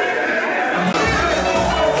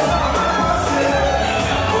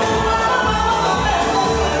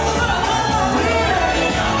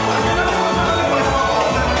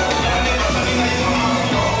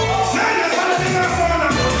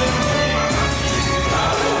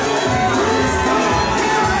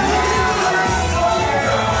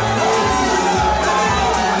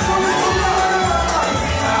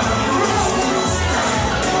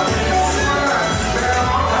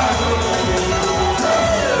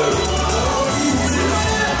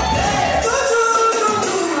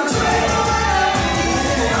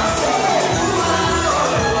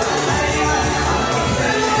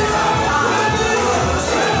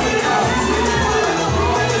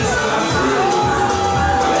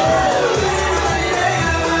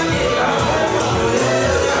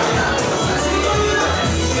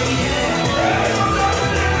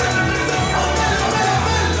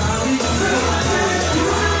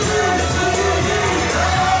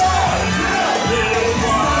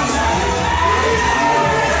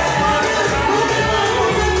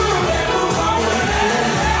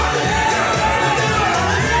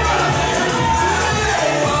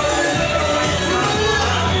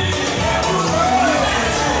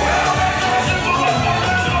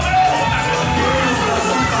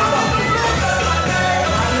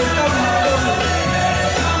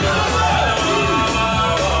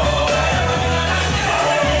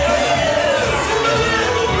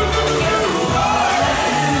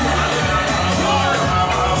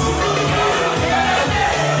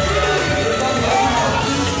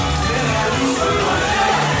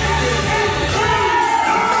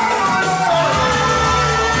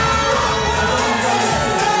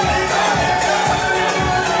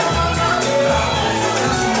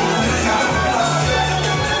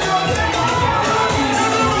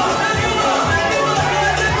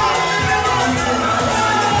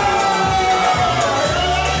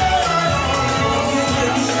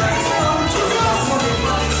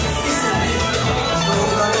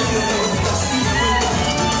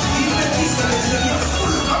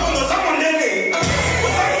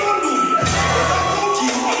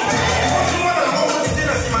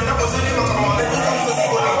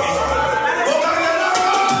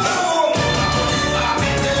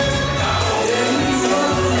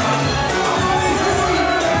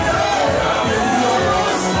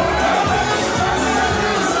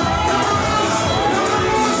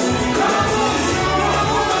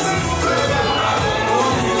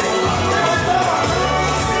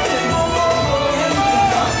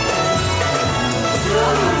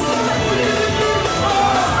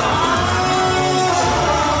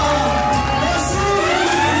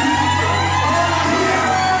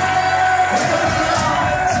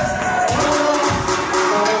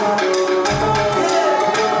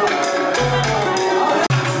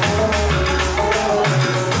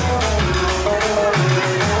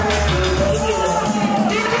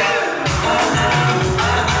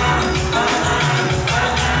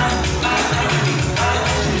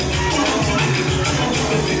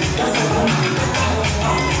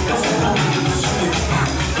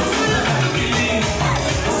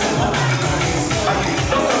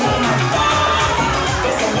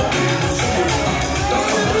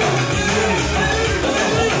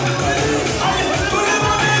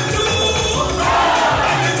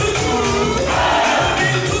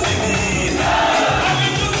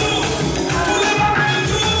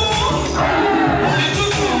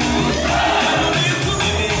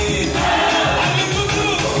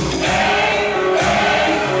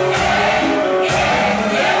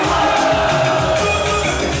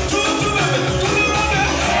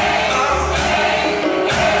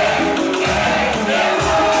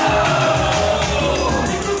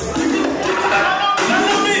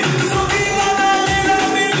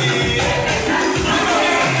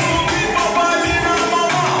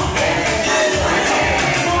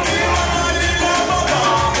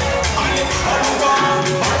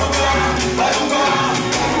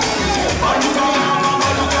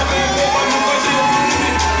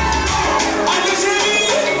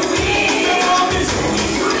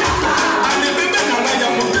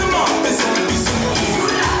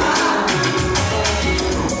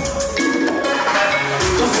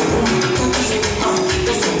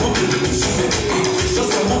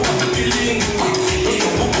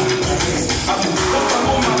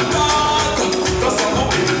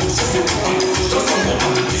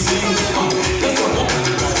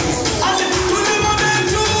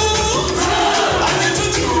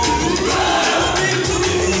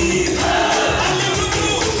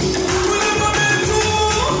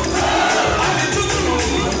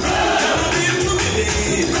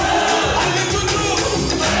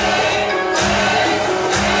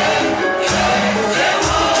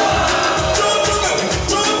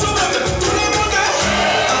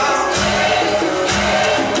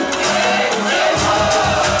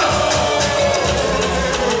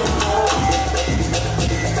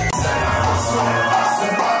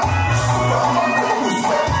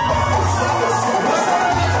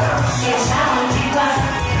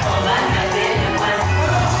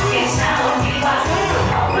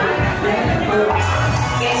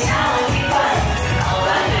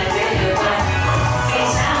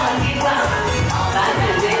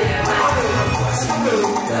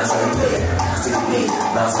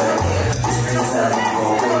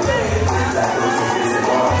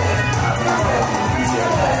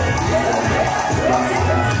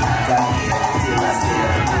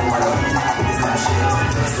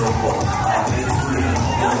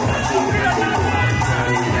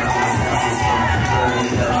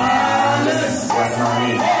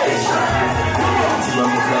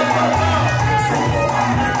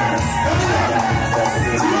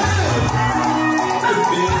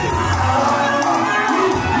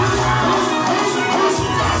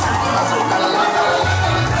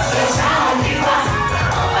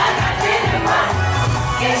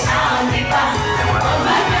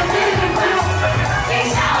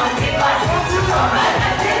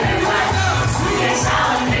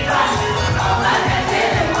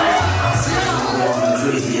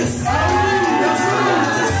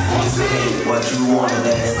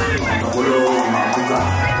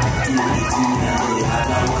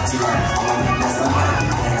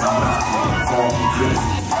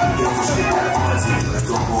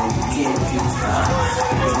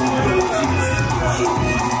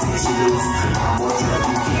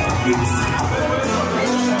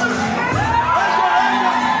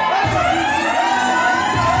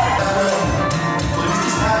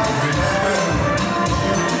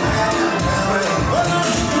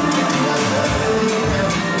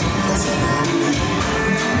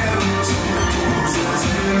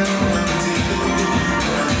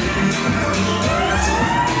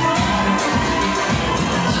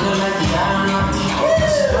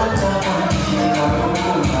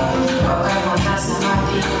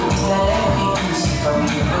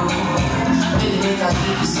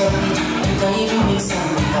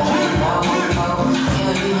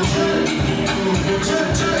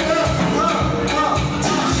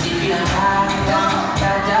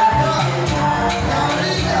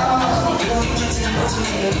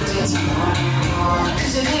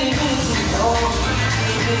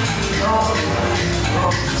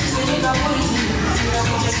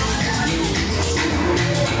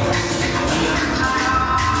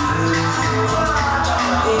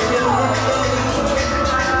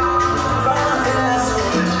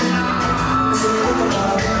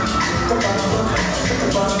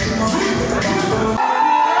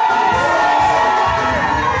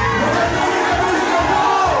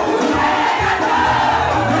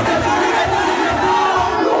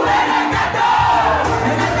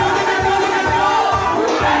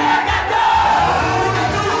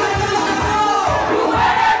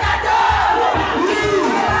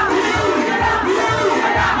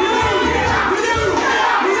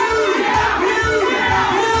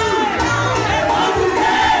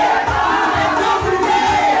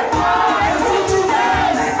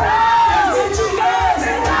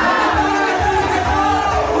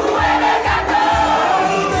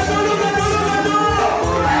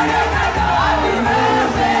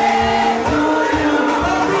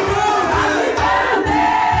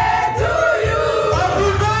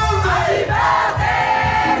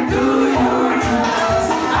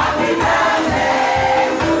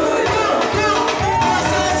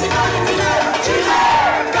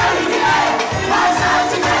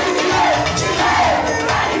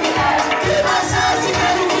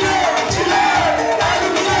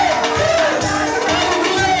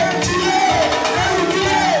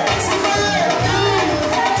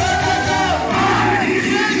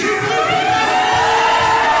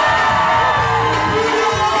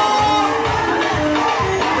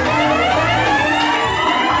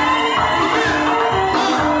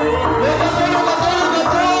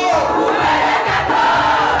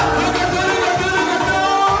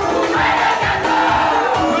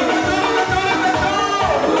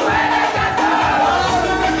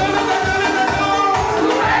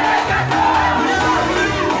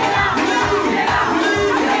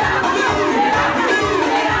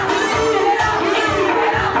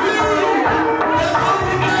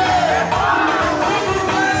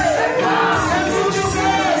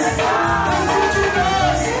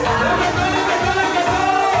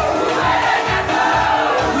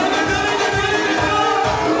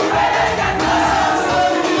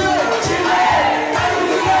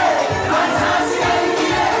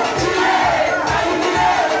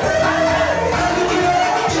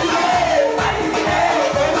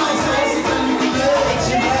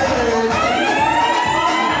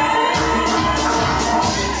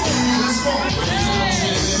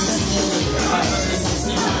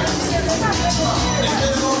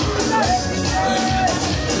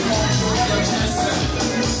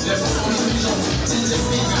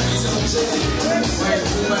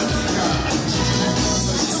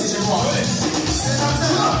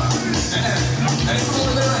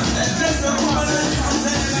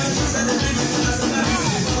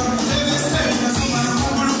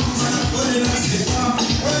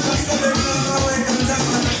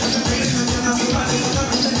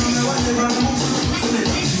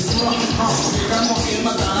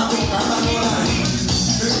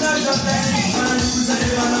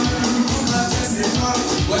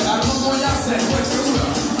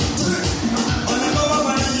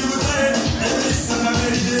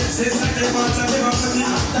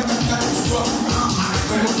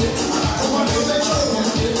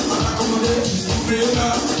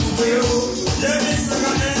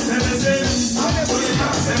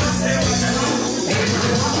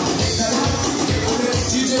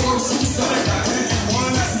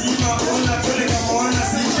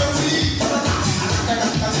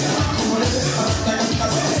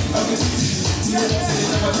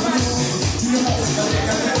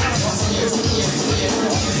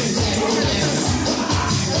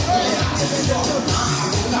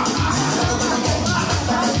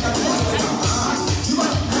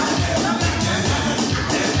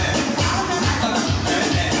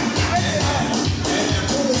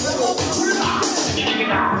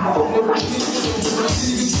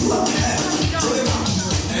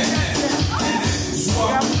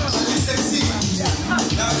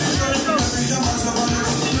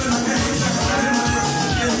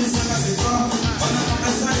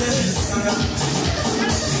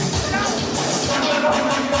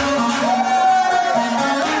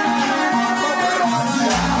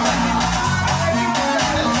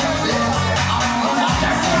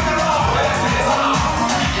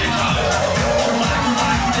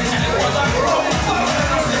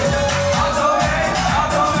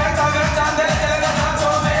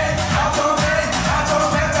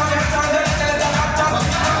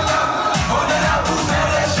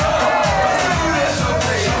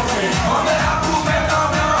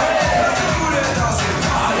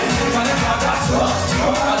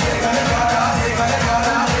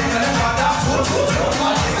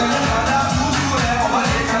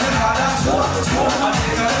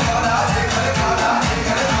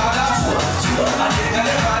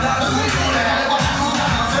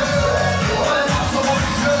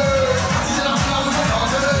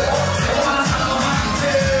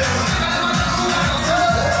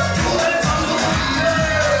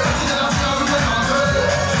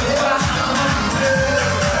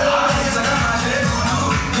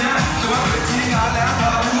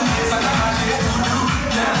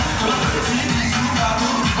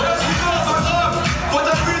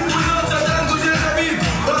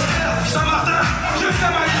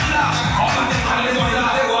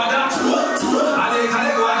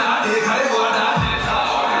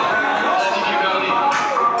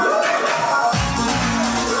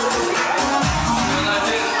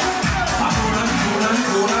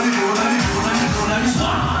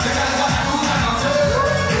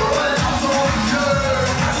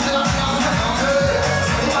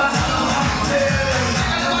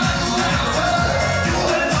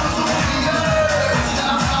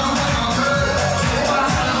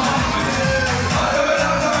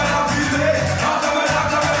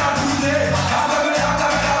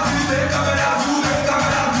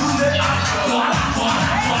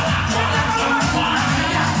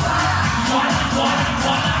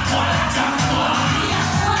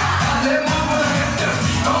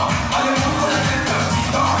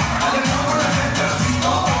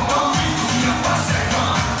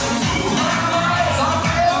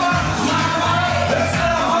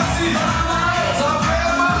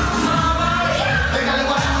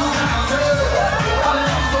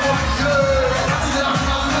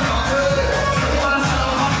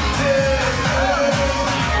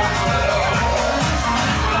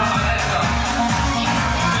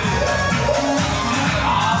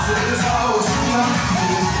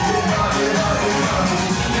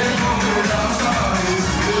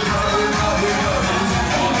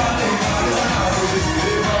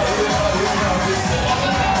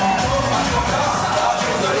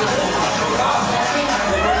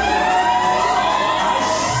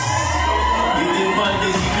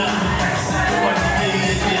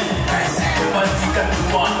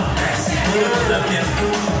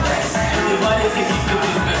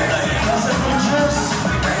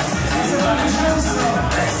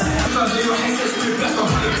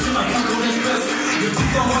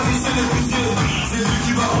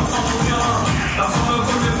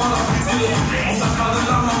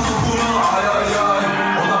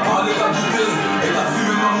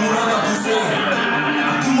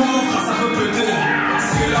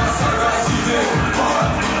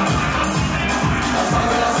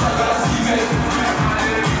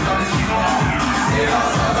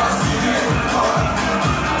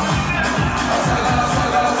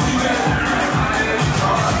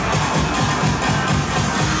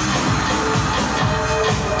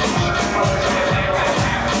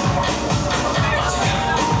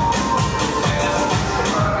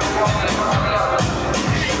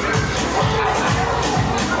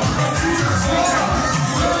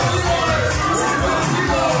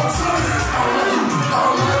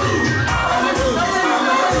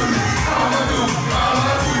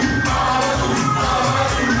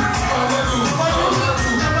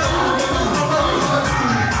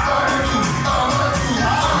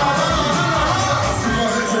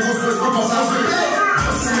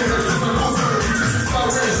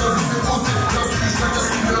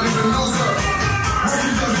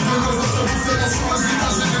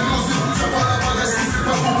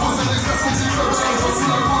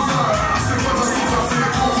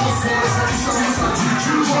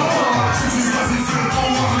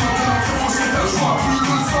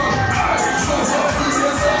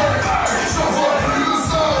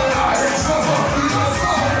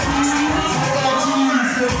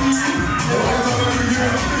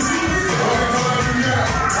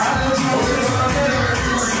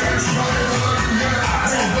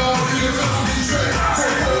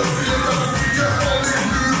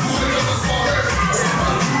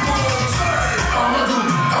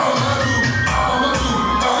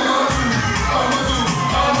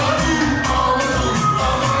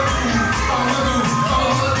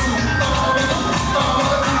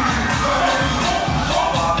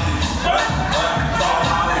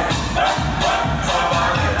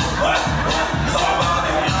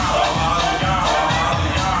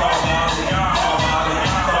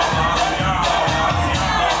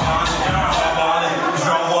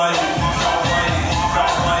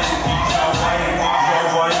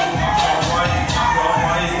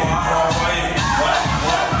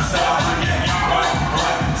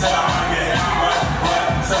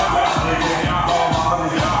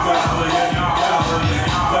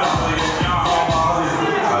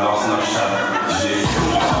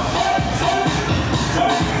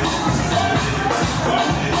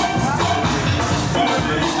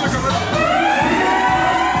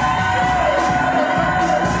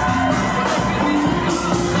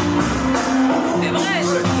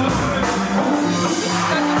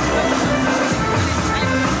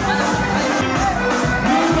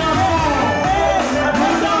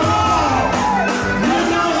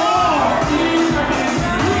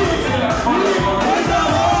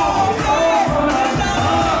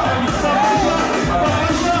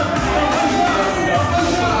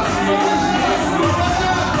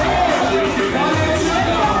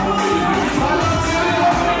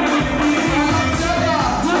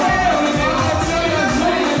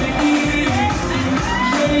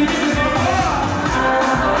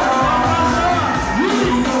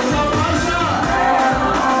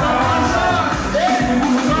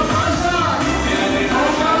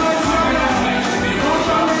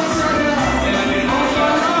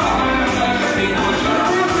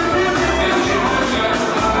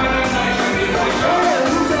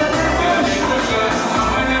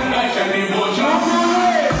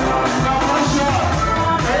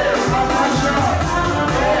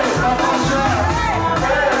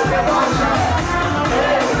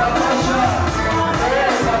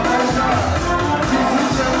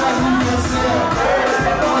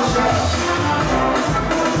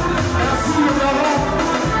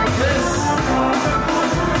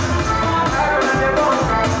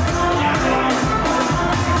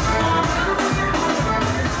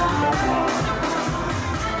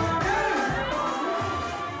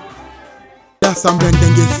 Assemblée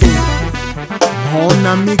d'Engesso, mon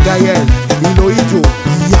ami Gaël, Miloïdjo,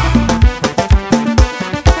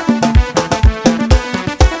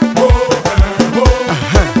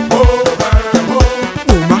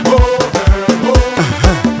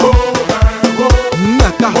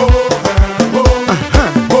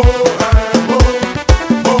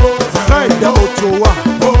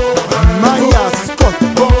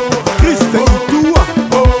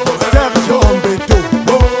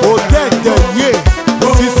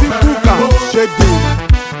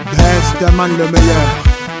 le meilleur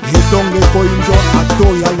et donc il faut une joie à toi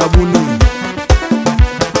et à la bouni.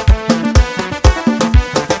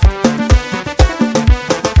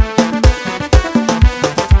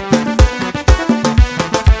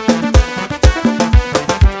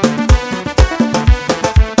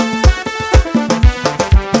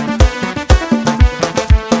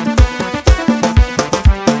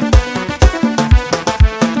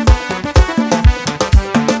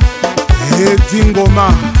 Et Dingoma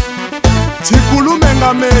Tikulu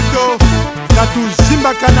menga meto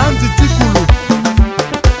Katujimba kananzi tikulu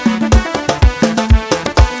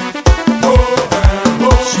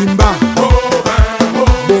Shimba